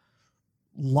only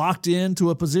locked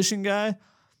into a position guy.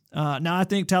 Now I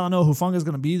think Talanoa Hufanga is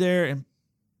going to be there, and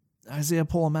Isaiah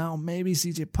Pola-Mao, maybe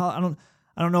CJ Pollard.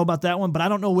 I don't know about that one, but I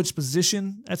don't know which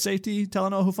position at safety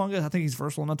Talanoa Hufanga. I think he's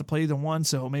versatile enough to play either one,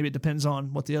 so maybe it depends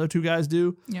on what the other two guys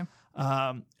do. Yeah.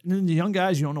 And then the young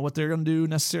guys, you don't know what they're going to do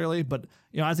necessarily, but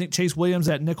I think Chase Williams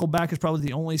at nickelback is probably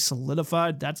the only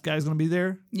solidified that guy's going to be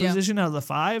there position out of the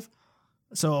five.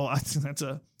 So I think that's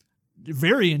a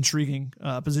very intriguing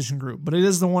position group, but it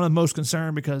is the one of most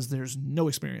concern because there's no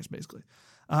experience basically.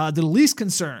 The least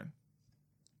concern,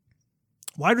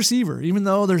 wide receiver. Even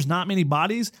though there's not many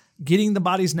bodies, getting the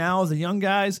bodies now, the young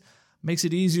guys, makes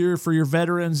it easier for your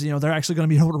veterans. They're actually going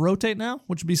to be able to rotate now,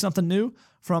 which would be something new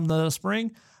from the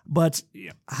spring. But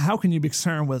how can you be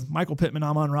concerned with Michael Pittman,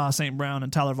 Amon-Ra, St. Brown,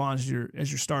 and Tyler Vaughn as your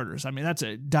starters? I mean, that's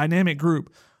a dynamic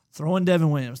group. Throw in Devin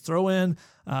Williams, throw in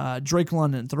Drake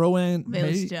London, throw in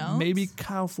maybe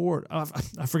Kyle Ford.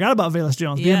 I forgot about Velus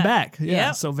Jones being back. Yeah,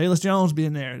 yep. So Velus Jones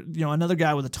being there, another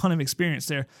guy with a ton of experience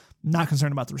there. Not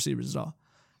concerned about the receivers at all.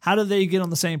 How do they get on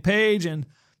the same page? And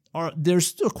there's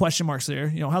still question marks there.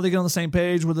 How they get on the same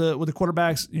page with the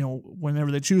quarterbacks.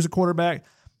 Whenever they choose a quarterback,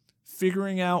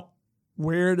 figuring out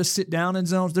where to sit down in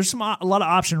zones. There's a lot of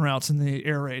option routes in the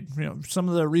air raid. Some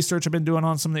of the research I've been doing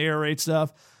on some of the air raid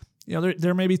stuff.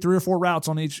 There may be 3 or 4 routes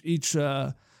on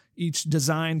each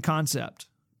design concept.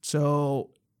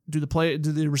 So do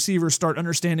the receivers start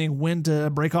understanding when to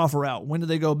break off a route? When do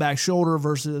they go back shoulder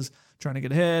versus trying to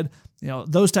get ahead?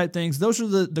 Those type things. Those are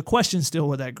the questions still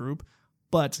with that group,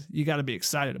 but you got to be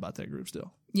excited about that group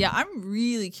still. Yeah, I'm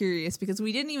really curious because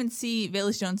we didn't even see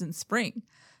Velus Jones in spring.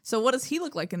 So what does he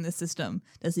look like in this system?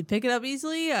 Does he pick it up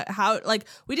easily?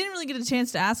 We didn't really get a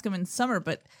chance to ask him in summer,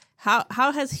 but how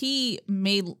has he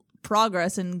made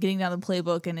progress in getting down the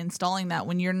playbook and installing that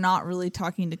when you're not really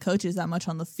talking to coaches that much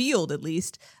on the field, at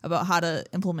least, about how to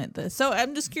implement this? So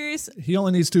I'm just curious. He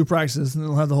only needs 2 practices and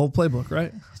he'll have the whole playbook,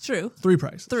 right? True. 3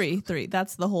 practices. 3.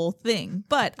 That's the whole thing.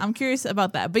 But I'm curious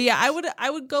about that. But yeah, I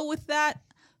would go with that.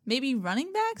 Maybe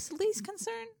running backs, least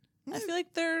concern. I feel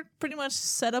like they're pretty much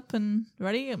set up and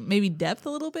ready. Maybe depth a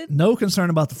little bit. No concern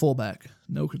about the fullback.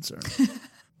 No concern.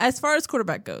 As far as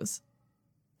quarterback goes,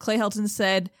 Clay Helton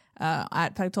said,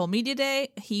 At Pac-12 Media Day,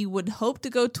 he would hope to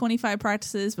go 25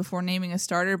 practices before naming a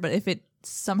starter, but if it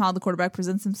somehow the quarterback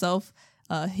presents himself,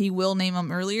 he will name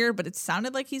him earlier, but it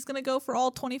sounded like he's going to go for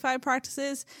all 25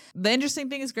 practices. The interesting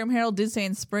thing is Graham Harrell did say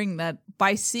in spring that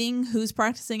by seeing who's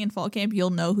practicing in fall camp, you'll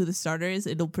know who the starter is.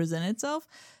 It'll present itself.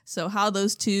 So how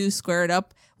those two square it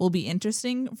up will be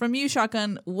interesting. From you,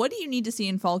 Shotgun, what do you need to see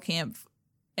in fall camp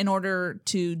in order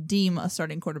to deem a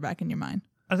starting quarterback in your mind?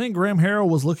 I think Graham Harrell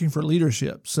was looking for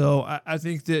leadership. So I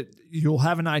think that you'll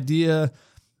have an idea,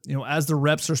 as the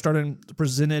reps are starting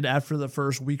presented after the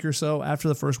first week or so, after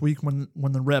the first week when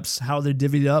the reps, how they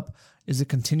divvied up, is a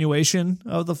continuation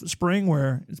of the spring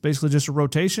where it's basically just a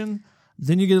rotation.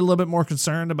 Then you get a little bit more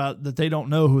concerned about that they don't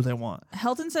know who they want.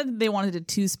 Helton said they wanted a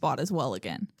 2-spot as well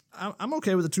again. I'm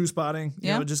okay with the 2-spotting.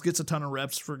 Yeah. It just gets a ton of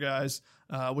reps for guys,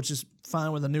 which is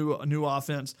fine with a new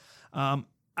offense.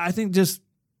 I think just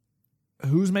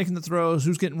who's making the throws,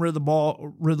 who's getting rid of the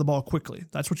ball quickly.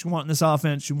 That's what you want in this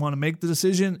offense. You want to make the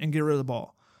decision and get rid of the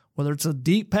ball. Whether it's a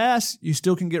deep pass, you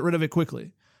still can get rid of it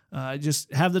quickly.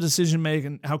 Just have the decision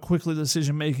making, how quickly the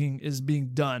decision making is being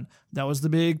done. That was the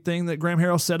big thing that Graham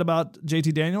Harrell said about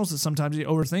JT Daniels, that sometimes he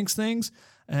overthinks things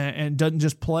and doesn't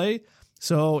just play.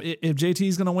 So if JT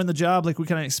is going to win the job like we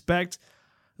kind of expect,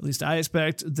 at least I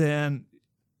expect, then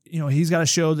he's got to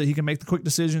show that he can make the quick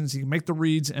decisions, he can make the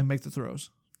reads and make the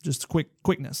throws. Just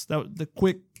quickness, the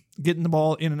quick getting the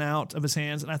ball in and out of his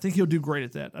hands, and I think he'll do great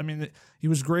at that. I mean, he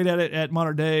was great at it at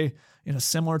Mater Dei in a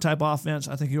similar type offense.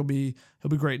 I think he'll be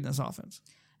great in this offense.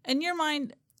 In your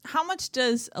mind, how much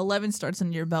does 11 starts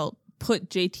under your belt put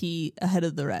JT ahead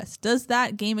of the rest? Does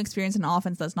that game experience in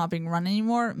offense that's not being run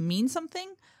anymore mean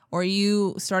something, or are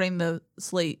you starting the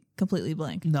slate completely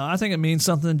blank? No, I think it means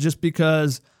something just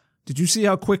because. Did you see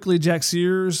how quickly Jack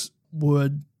Sears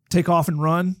would take off and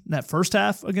run that first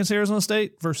half against Arizona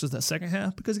State versus that second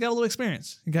half? Because he got a little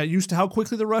experience. He got used to how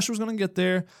quickly the rush was going to get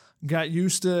there, got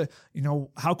used to,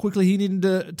 how quickly he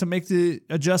needed to make the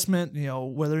adjustment,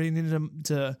 whether he needed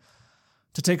to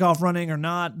take off running or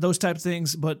not, those type of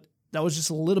things. But that was just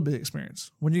a little bit of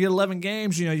experience. When you get 11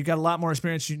 games, you got a lot more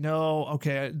experience.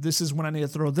 Okay, this is when I need to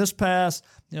throw this pass.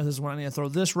 This is when I need to throw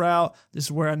this route. This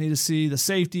is where I need to see the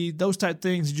safety, those type of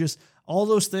things. All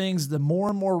those things, the more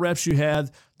and more reps you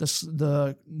have,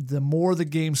 the more the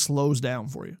game slows down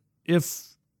for you.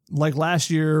 If, like last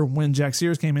year when Jack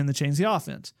Sears came in to change the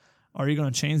offense, are you going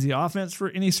to change the offense for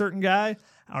any certain guy?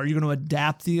 Are you going to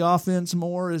adapt the offense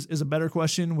more is a better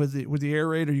question with the air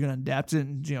raid. Are you going to adapt it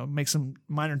and make some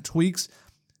minor tweaks?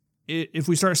 If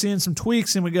we start seeing some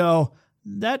tweaks and we go,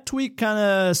 that tweak kind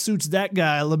of suits that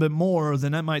guy a little bit more,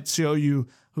 then that might show you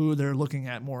who they're looking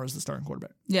at more as the starting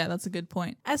quarterback. Yeah, that's a good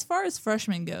point. As far as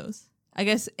freshmen goes, I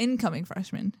guess incoming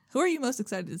freshmen, who are you most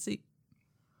excited to see?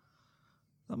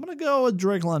 I'm going to go with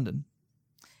Drake London.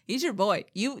 He's your boy.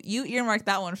 You earmarked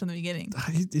that one from the beginning.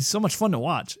 He's so much fun to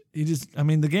watch.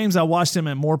 The games I watched him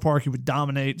at Moore Park, he would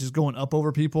dominate, just going up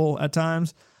over people at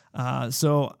times.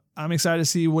 So I'm excited to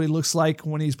see what he looks like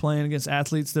when he's playing against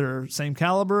athletes that are same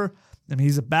caliber. I mean,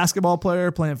 he's a basketball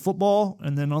player playing football,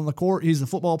 and then on the court, he's a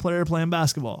football player playing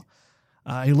basketball.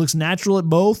 He looks natural at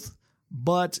both,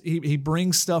 but he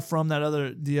brings stuff from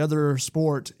the other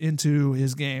sport into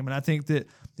his game, and I think that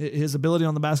his ability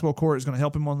on the basketball court is going to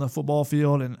help him on the football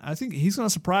field, and I think he's going to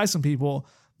surprise some people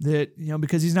that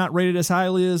because he's not rated as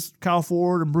highly as Kyle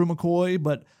Ford and Brew McCoy,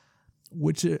 but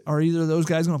which are either of those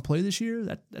guys going to play this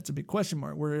year? That's a big question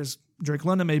mark. Whereas Drake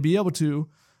London may be able to.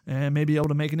 And may be able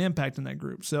to make an impact in that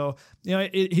group. So,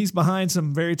 he's behind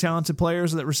some very talented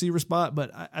players at that receiver spot, but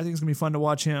I think it's going to be fun to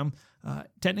watch him.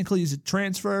 Technically, he's a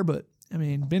transfer, but,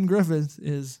 Ben Griffith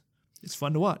it's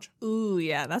fun to watch. Ooh,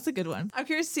 yeah, that's a good one. I'm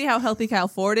curious to see how healthy Kyle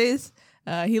Ford is.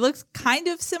 He looks kind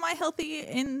of semi-healthy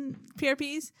in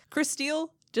PRPs. Chris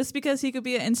Steele, just because he could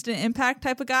be an instant impact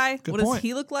type of guy. Good what point. Does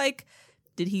he look like?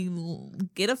 Did he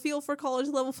get a feel for college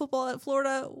level football at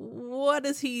Florida? Where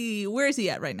is he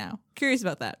at right now? Curious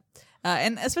about that.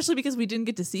 And especially because we didn't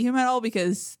get to see him at all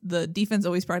because the defense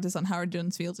always practiced on Howard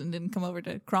Jones Fields and didn't come over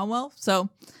to Cromwell. So,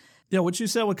 yeah, what you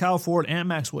said with Kyle Ford and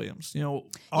Max Williams,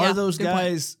 are those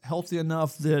guys healthy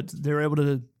enough that they're able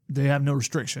to, they have no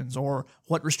restrictions, or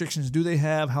what restrictions do they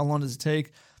have? How long does it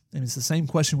take? And it's the same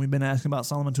question we've been asking about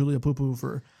Solomon Tuliaupupu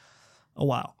for a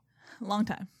while. Long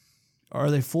time. Are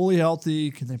they fully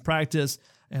healthy? Can they practice?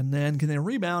 And then can they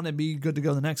rebound and be good to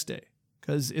go the next day?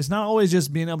 Because it's not always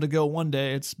just being able to go one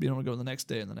day. It's being able to go the next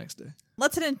day and the next day.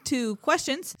 Let's head into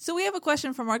questions. So we have a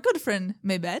question from our good friend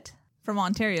Maybette from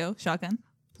Ontario. Shotgun.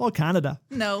 Well, Canada.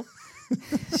 No.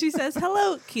 She says,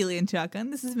 hello, Keely and Shotgun.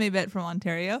 This is Maybette from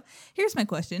Ontario. Here's my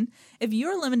question. If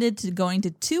you're limited to going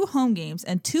to 2 home games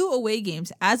and 2 away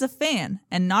games as a fan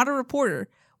and not a reporter,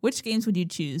 which games would you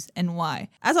choose and why?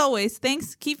 As always,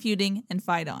 thanks, keep feuding, and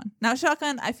fight on. Now,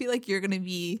 Shotgun, I feel like you're going to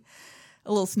be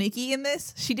a little sneaky in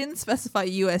this. She didn't specify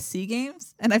USC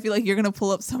games, and I feel like you're going to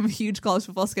pull up some huge college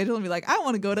football schedule and be like, I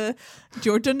want to go to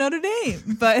Georgia Notre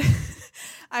Dame. But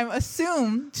I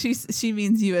assume she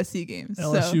means USC games.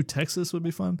 LSU Texas would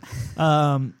be fun.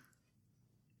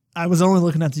 I was only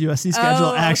looking at the USC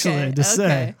schedule to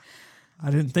say.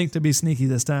 I didn't think to be sneaky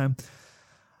this time.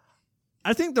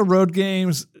 I think the road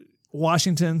games,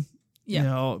 Washington,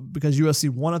 because USC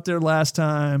won up there last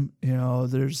time,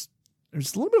 there's a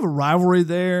little bit of a rivalry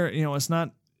there. It's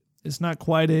not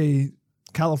quite a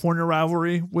California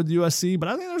rivalry with USC, but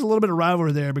I think there's a little bit of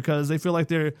rivalry there because they feel like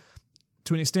they're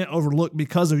to an extent overlooked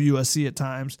because of USC at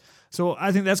times. So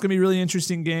I think that's going to be a really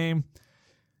interesting game.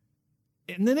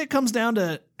 And then it comes down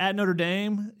to at Notre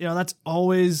Dame. That's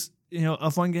always, a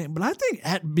fun game. But I think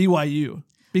at BYU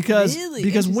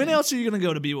because when else are you going to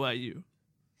go to BYU?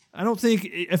 I don't think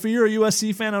if you're a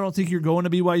USC fan, I don't think you're going to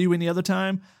BYU any other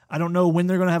time. I don't know when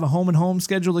they're going to have a home and home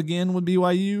scheduled again with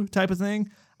BYU type of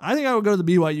thing. I think I would go to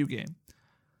the BYU game.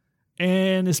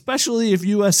 And especially if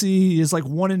USC is like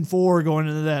 1-4 going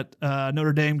into that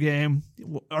Notre Dame game,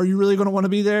 are you really going to want to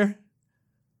be there?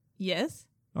 Yes.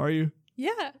 Are you?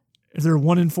 Yeah. If they're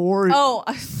 1-4,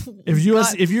 if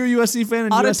you're a USC fan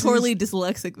and auditorily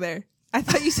dyslexic there. I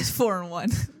thought you said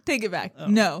 4-1. Take it back. Oh.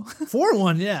 No.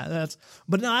 4-1, yeah.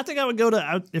 But no, I think I would go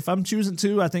to, if I'm choosing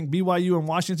 2, I think BYU and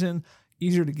Washington,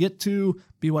 easier to get to.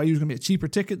 BYU is going to be a cheaper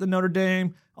ticket than Notre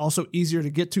Dame. Also easier to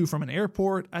get to from an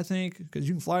airport, I think, because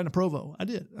you can fly into Provo. I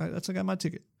did. I got my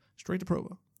ticket straight to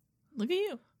Provo. Look at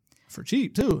you. For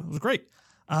cheap, too. It was great.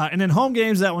 And then home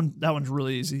games, that one's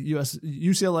really easy.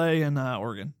 UCLA and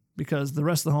Oregon, because the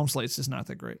rest of the home slate's just not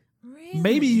that great. Really?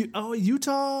 Maybe,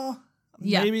 Utah.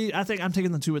 Yeah. Maybe. I think I'm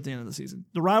taking the 2 at the end of the season.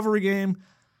 The rivalry game,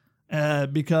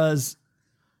 because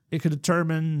it could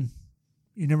determine,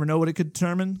 you never know what it could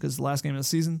determine because it's the last game of the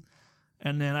season.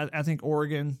 And then I think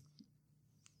Oregon,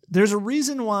 there's a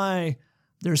reason why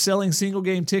they're selling single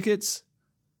game tickets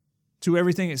to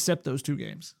everything except those 2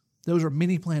 games. Those are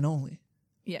mini plan only.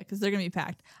 Yeah, because they're going to be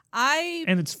packed.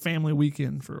 And it's family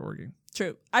weekend for Oregon.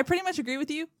 True. I pretty much agree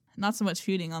with you. Not so much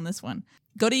feuding on this one.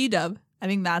 Go to UW. I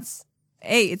think that's...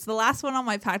 Hey, it's the last one on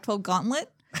my Pac-12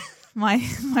 gauntlet. my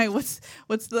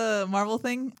what's the Marvel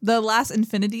thing? The last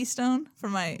Infinity Stone for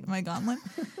my gauntlet.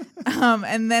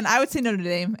 And then I would say Notre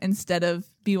Dame instead of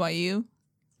BYU.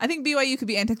 I think BYU could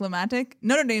be anticlimactic.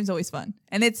 Notre Dame's always fun.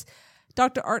 And it's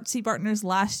Dr. Artsy Bartner's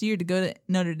last year to go to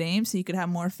Notre Dame, so you could have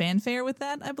more fanfare with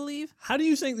that, I believe. How do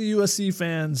you think the USC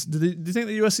fans, do you think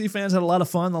the USC fans had a lot of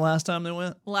fun the last time they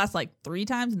went? The last 3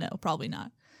 times? No, probably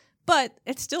not. But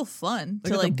it's still fun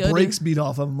to go the brakes beat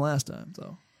off of them last time,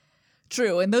 so.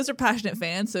 True, and those are passionate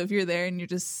fans, so if you're there and you're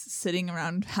just sitting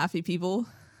around happy people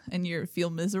and you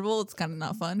feel miserable, it's kind of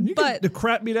not fun. You get the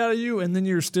crap beat out of you, and then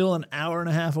you're still an hour and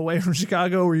a half away from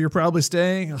Chicago where you're probably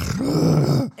staying.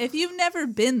 If you've never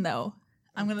been, though,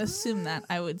 I'm going to assume that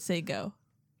I would say go.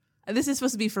 This is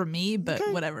supposed to be for me, but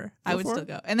whatever. I would still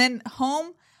go. And then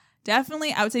home,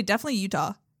 I would say definitely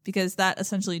Utah, because that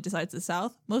essentially decides the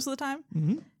South most of the time.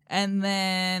 Mm-hmm. And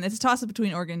then it's a toss-up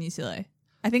between Oregon and UCLA.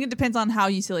 I think it depends on how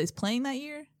UCLA is playing that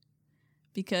year,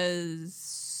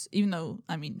 because even though,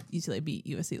 UCLA beat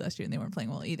USC last year and they weren't playing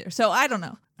well either. So I don't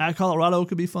know. At Colorado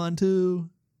could be fun too.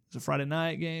 It's a Friday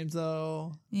night games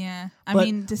though. Yeah.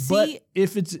 To see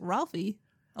if it's Ralphie,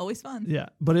 always fun. Yeah.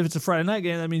 But if it's a Friday night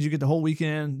game, that means you get the whole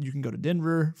weekend. You can go to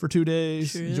Denver for 2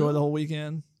 days, True. Enjoy the whole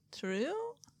weekend. True.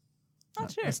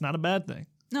 Not sure. That's not a bad thing.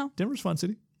 No. Denver's a fun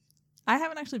city. I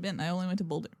haven't actually been. I only went to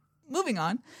Boulder. Moving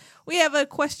on, we have a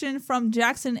question from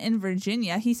Jackson in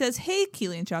Virginia. He says, "Hey,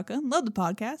 Keely and Chaka, love the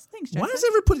podcast. Thanks, Jackson." Why does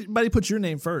everybody put your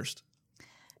name first?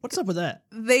 What's up with that?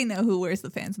 They know who wears the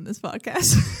fans in this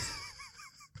podcast.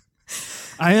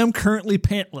 I am currently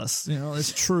pantless.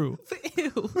 It's true.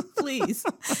 Ew, please.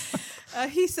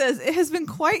 He says, "It has been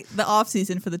quite the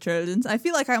off-season for the Trojans. I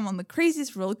feel like I'm on the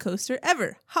craziest roller coaster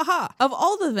ever. Haha. Of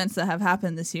all the events that have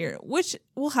happened this year, which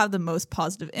will have the most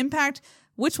positive impact?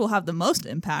 Which will have the most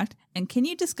impact? And can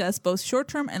you discuss both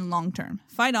short-term and long-term?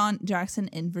 Fight on, Jackson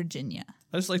in Virginia."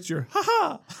 I just liked your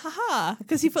ha-ha. Ha-ha.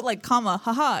 Because he put comma,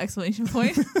 ha-ha, exclamation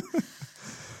point.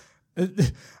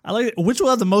 I like it. Which will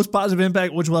have the most positive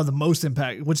impact, which will have the most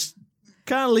impact, which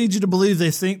kind of leads you to believe they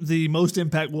think the most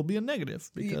impact will be a negative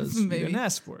because you didn't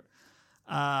ask for it.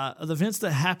 The events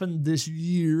that happened this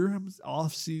year,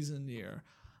 off-season year,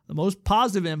 the most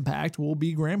positive impact will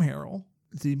be Graham Harrell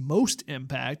the most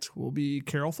impact will be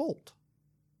Carol Folt,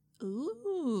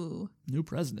 Ooh, new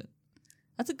president.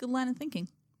 that's a good line of thinking.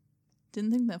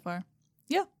 Didn't think that far.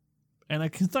 Yeah. And I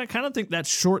kind of think that's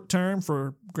short term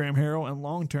for Graham Harrell and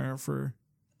long term for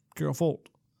Carol Folt.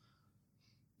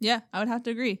 Yeah, I would have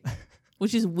to agree,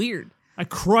 which is weird. I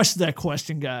crushed that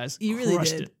question, guys. You really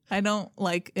Crushed did. it. I don't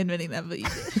like admitting that, but you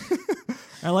did.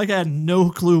 I had no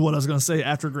clue what I was going to say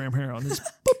after Graham Harrell. And just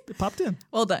boop, it popped in.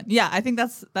 Well done. Yeah, I think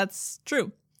that's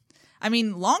true. I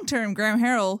mean, long term, Graham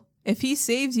Harrell, if he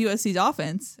saves USC's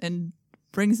offense and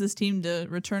brings this team to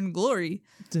return glory,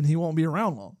 Then he won't be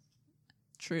around long.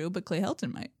 true, but Clay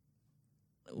Helton might,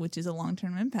 which is a long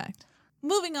term impact.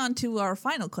 Moving on to our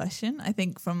final question, I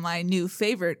think from my new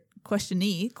favorite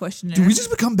questionnaire. Do we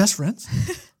just become best friends?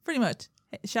 Pretty much.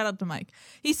 Hey, shout out to Mike.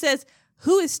 He says,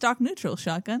 "Who is stock neutral,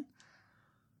 Shotgun?"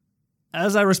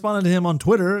 As I responded to him on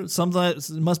Twitter, it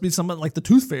must be something like the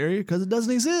Tooth Fairy because it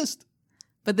doesn't exist.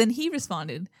 But then he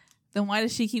responded, "Then why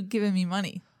does she keep giving me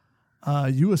money?"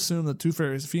 You assume that Tooth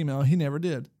Fairy is female. He never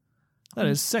did. That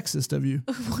is sexist of you.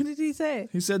 What did he say?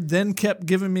 He said, then kept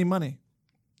giving me money.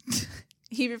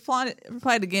 He replied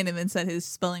again and then said his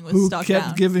spelling was Who stock kept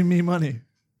down. giving me money?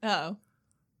 Oh.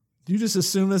 You just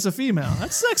assumed it's a female.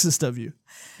 That's sexist of you.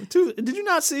 Did you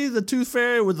not see the Tooth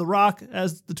Fairy with The Rock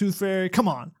as the Tooth Fairy? Come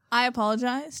on. I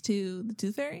apologize to the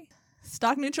Tooth Fairy.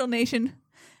 Stock Neutral Nation,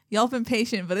 y'all been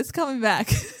patient, but it's coming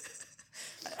back.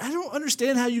 I don't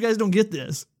understand how you guys don't get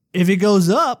this. If it goes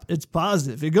up, it's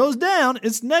positive. If it goes down,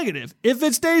 it's negative. If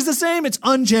it stays the same, it's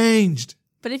unchanged.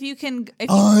 But if you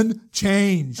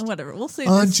Unchanged. whatever, we'll save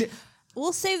this.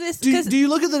 We'll save this because Do you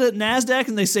look at the NASDAQ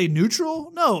and they say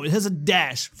neutral? No, it has a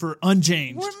dash for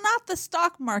unchanged. we're not the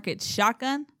stock market,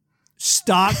 Shotgun.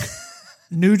 Stock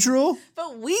neutral?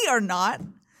 But we are not.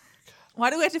 Why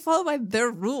do we have to follow by their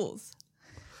rules?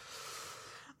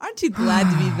 Aren't you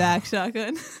glad to be back,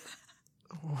 Shotgun?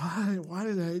 Why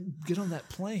did I get on that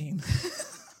plane?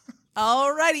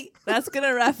 Alrighty, that's going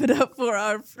to wrap it up for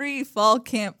our free fall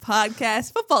camp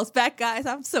podcast. Football's back, guys.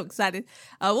 I'm so excited.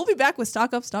 We'll be back with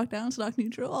stock up, stock down, stock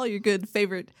neutral, all your good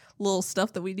favorite little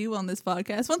stuff that we do on this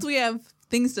podcast once we have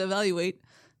things to evaluate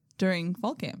during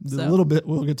fall camp. A little bit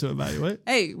we'll get to evaluate.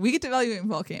 Hey, we get to evaluate in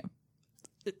fall camp.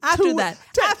 After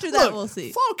that, we'll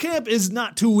see. Fall camp is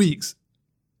not 2 weeks.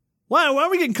 Why are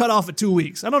we getting cut off at 2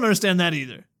 weeks? I don't understand that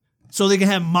either. So they can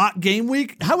have mock game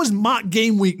week? How is mock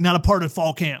game week not a part of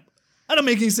fall camp? That don't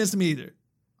make any sense to me either.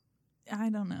 I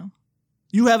don't know.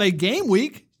 You have a game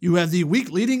week. You have the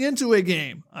week leading into a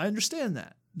game. I understand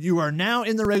that. You are now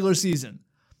in the regular season.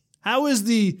 How is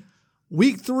the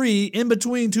week 3 in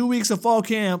between 2 weeks of fall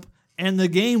camp and the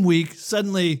game week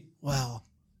suddenly, well,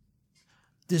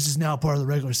 this is now part of the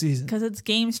regular season? Because it's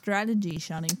game strategy,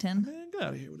 Shottington. Man, get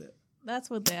out of here with that. That's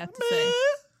what they have to say.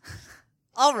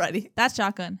 Alrighty, that's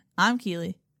Shotgun. I'm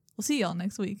Keely. We'll see y'all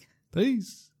next week.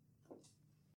 Peace.